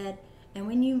said, and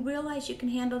when you realize you can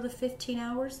handle the 15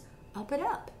 hours, up it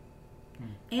up.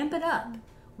 Amp it up.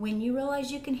 When you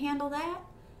realize you can handle that,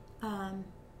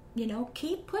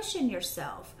 keep pushing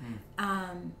yourself.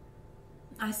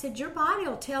 I said, your body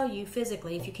will tell you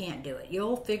physically if you can't do it.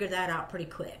 You'll figure that out pretty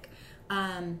quick.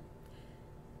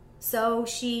 So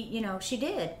she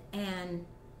did, and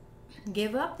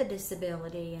give up the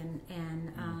disability,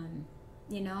 and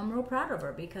I'm real proud of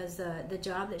her, because the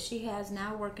job that she has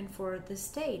now working for the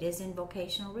state is in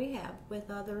vocational rehab with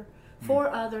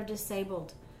for other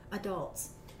disabled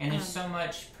adults. And there's so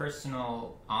much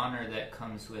personal honor that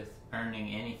comes with earning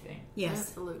anything. Yes,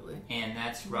 absolutely. And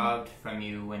that's robbed from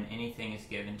you when anything is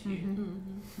given to you.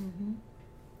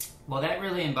 Well, that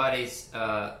really embodies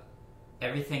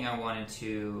everything I wanted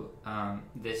to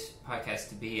this podcast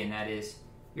to be, and that is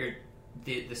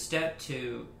the step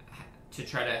to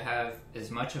try to have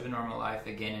as much of a normal life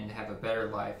again and to have a better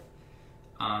life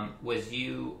was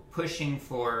you pushing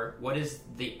for what is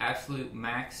the absolute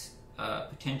max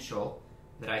potential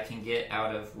that I can get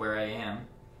out of where I am,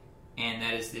 and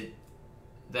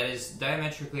that is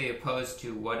diametrically opposed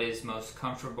to what is most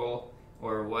comfortable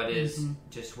or what is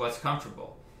just what's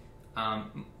comfortable.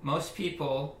 Most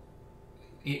people,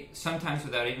 sometimes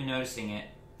without even noticing it,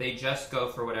 they just go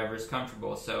for whatever is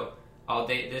comfortable. So I'll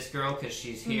date this girl because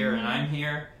she's here and I'm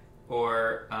here,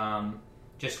 or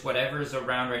just whatever's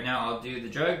around right now. I'll do the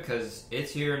drug because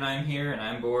it's here and I'm here and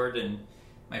I'm bored and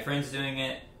my friend's doing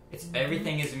it. It's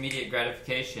everything is immediate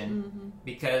gratification,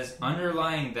 because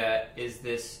underlying that is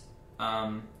this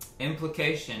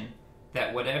implication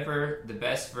that whatever the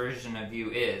best version of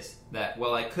you is, that,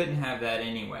 well, I couldn't have that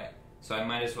anyway, so I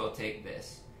might as well take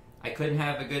this. I couldn't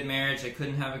have a good marriage, I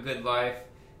couldn't have a good life,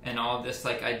 and all this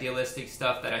like idealistic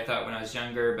stuff that I thought when I was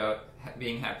younger about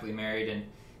being happily married and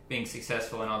being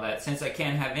successful and all that. Since I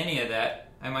can't have any of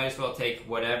that, I might as well take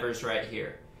whatever's right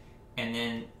here. And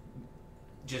then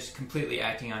just completely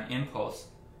acting on impulse,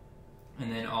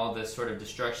 and then all the sort of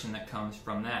destruction that comes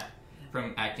from that,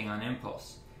 from acting on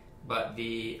impulse. But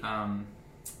the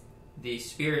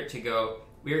spirit to go,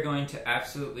 we are going to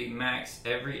absolutely max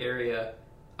every area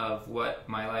of what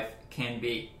my life can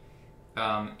be,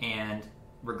 and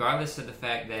regardless of the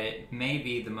fact that it may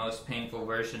be the most painful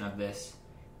version of this,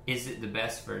 is it the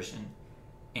best version?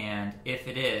 And if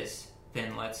it is,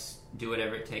 then let's do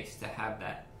whatever it takes to have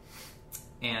that.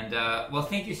 And well,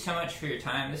 thank you so much for your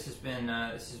time. This has been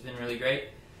really great.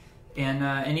 And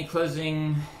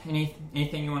anything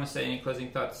you want to say? Any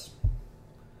closing thoughts?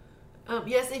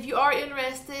 Yes, if you are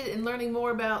interested in learning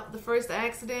more about the first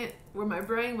accident where my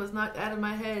brain was knocked out of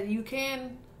my head, you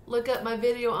can look up my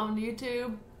video on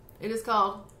YouTube. It is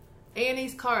called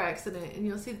Annie's Car Accident, and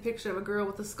you'll see the picture of a girl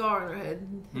with a scar on her head,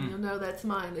 and you'll know that's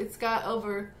mine. It's got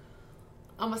over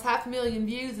almost 500,000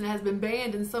 views, and has been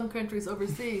banned in some countries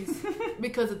overseas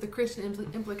because of the Christian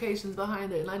implications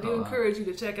behind it. And I do encourage you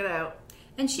to check it out.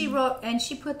 And she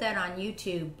put that on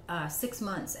YouTube 6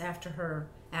 months after her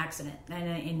accident.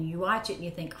 And you watch it and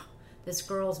you think, oh, this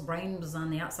girl's brain was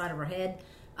on the outside of her head.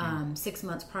 6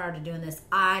 months prior to doing this.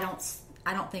 I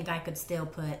don't think I could still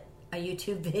put a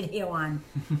YouTube video on,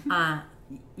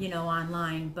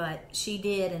 online, but she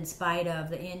did in spite of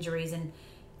the injuries.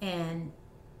 And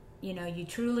you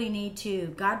truly need to.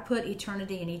 God put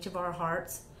eternity in each of our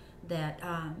hearts.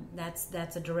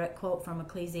 That's a direct quote from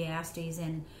Ecclesiastes,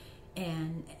 and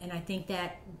I think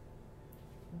that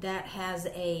has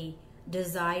a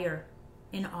desire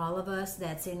in all of us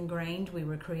that's ingrained. We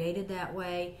were created that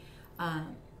way.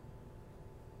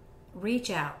 Reach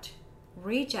out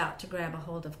to grab a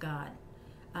hold of God.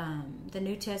 The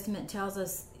New Testament tells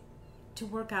us to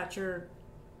work out your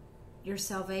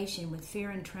salvation with fear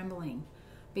and trembling,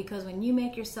 because when you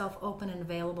make yourself open and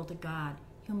available to God,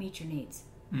 He'll meet your needs.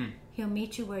 He'll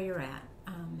meet you where you're at.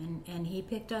 And He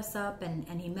picked us up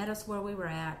and He met us where we were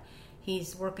at.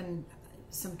 He's working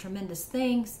some tremendous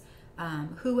things.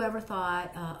 Whoever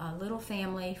thought a little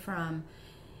family from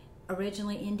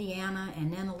originally Indiana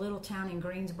and then a little town in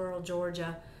Greensboro,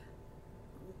 Georgia,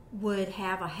 would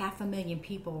have 500,000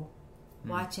 people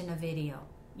watching a video,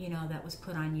 that was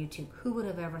put on YouTube. Who would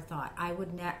have ever thought? I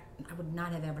would not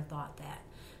have ever thought that.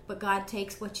 But God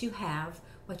takes what you have,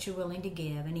 what you're willing to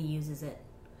give, and He uses it.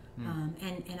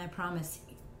 And I promise,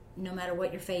 no matter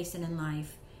what you're facing in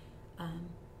life,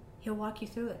 He'll walk you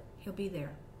through it. He'll be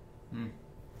there.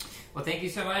 Well, thank you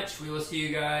so much. We will see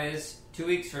you guys 2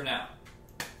 weeks from now.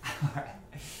 All right.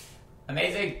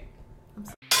 Amazing.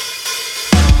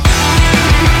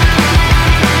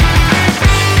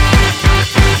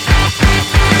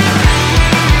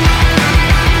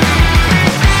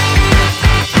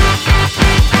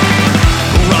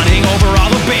 Running over all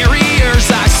the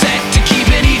barriers I set to keep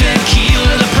an even keel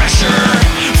to the pressure.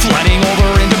 Flooding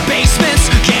over into basements,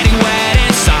 getting wet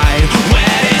inside,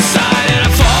 and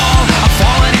I've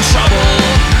fallen in trouble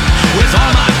with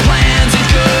all my plans and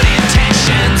good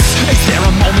intentions. Is there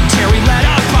a momentary let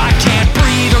up? I can't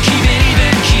breathe or keep an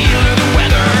even keel to the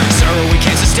weather. So we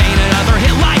can't sustain another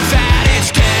hit like that. It's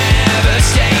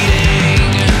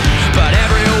devastating, but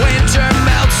every winter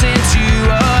melts into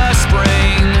a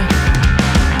spring.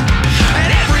 And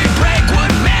every break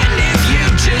would mend if you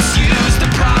just use the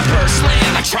proper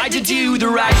sling. I tried to do the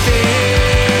right thing.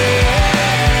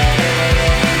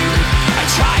 I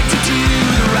tried to do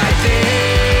the right thing.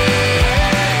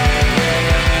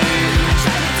 I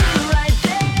tried to do the right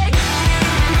thing.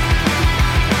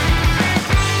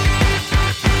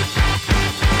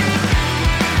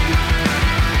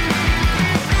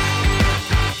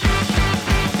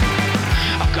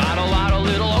 I've got a lot of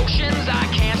little oceans I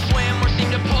can't swim or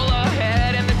seem to pull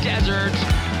ahead in the desert.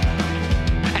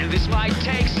 And this might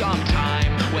take some time.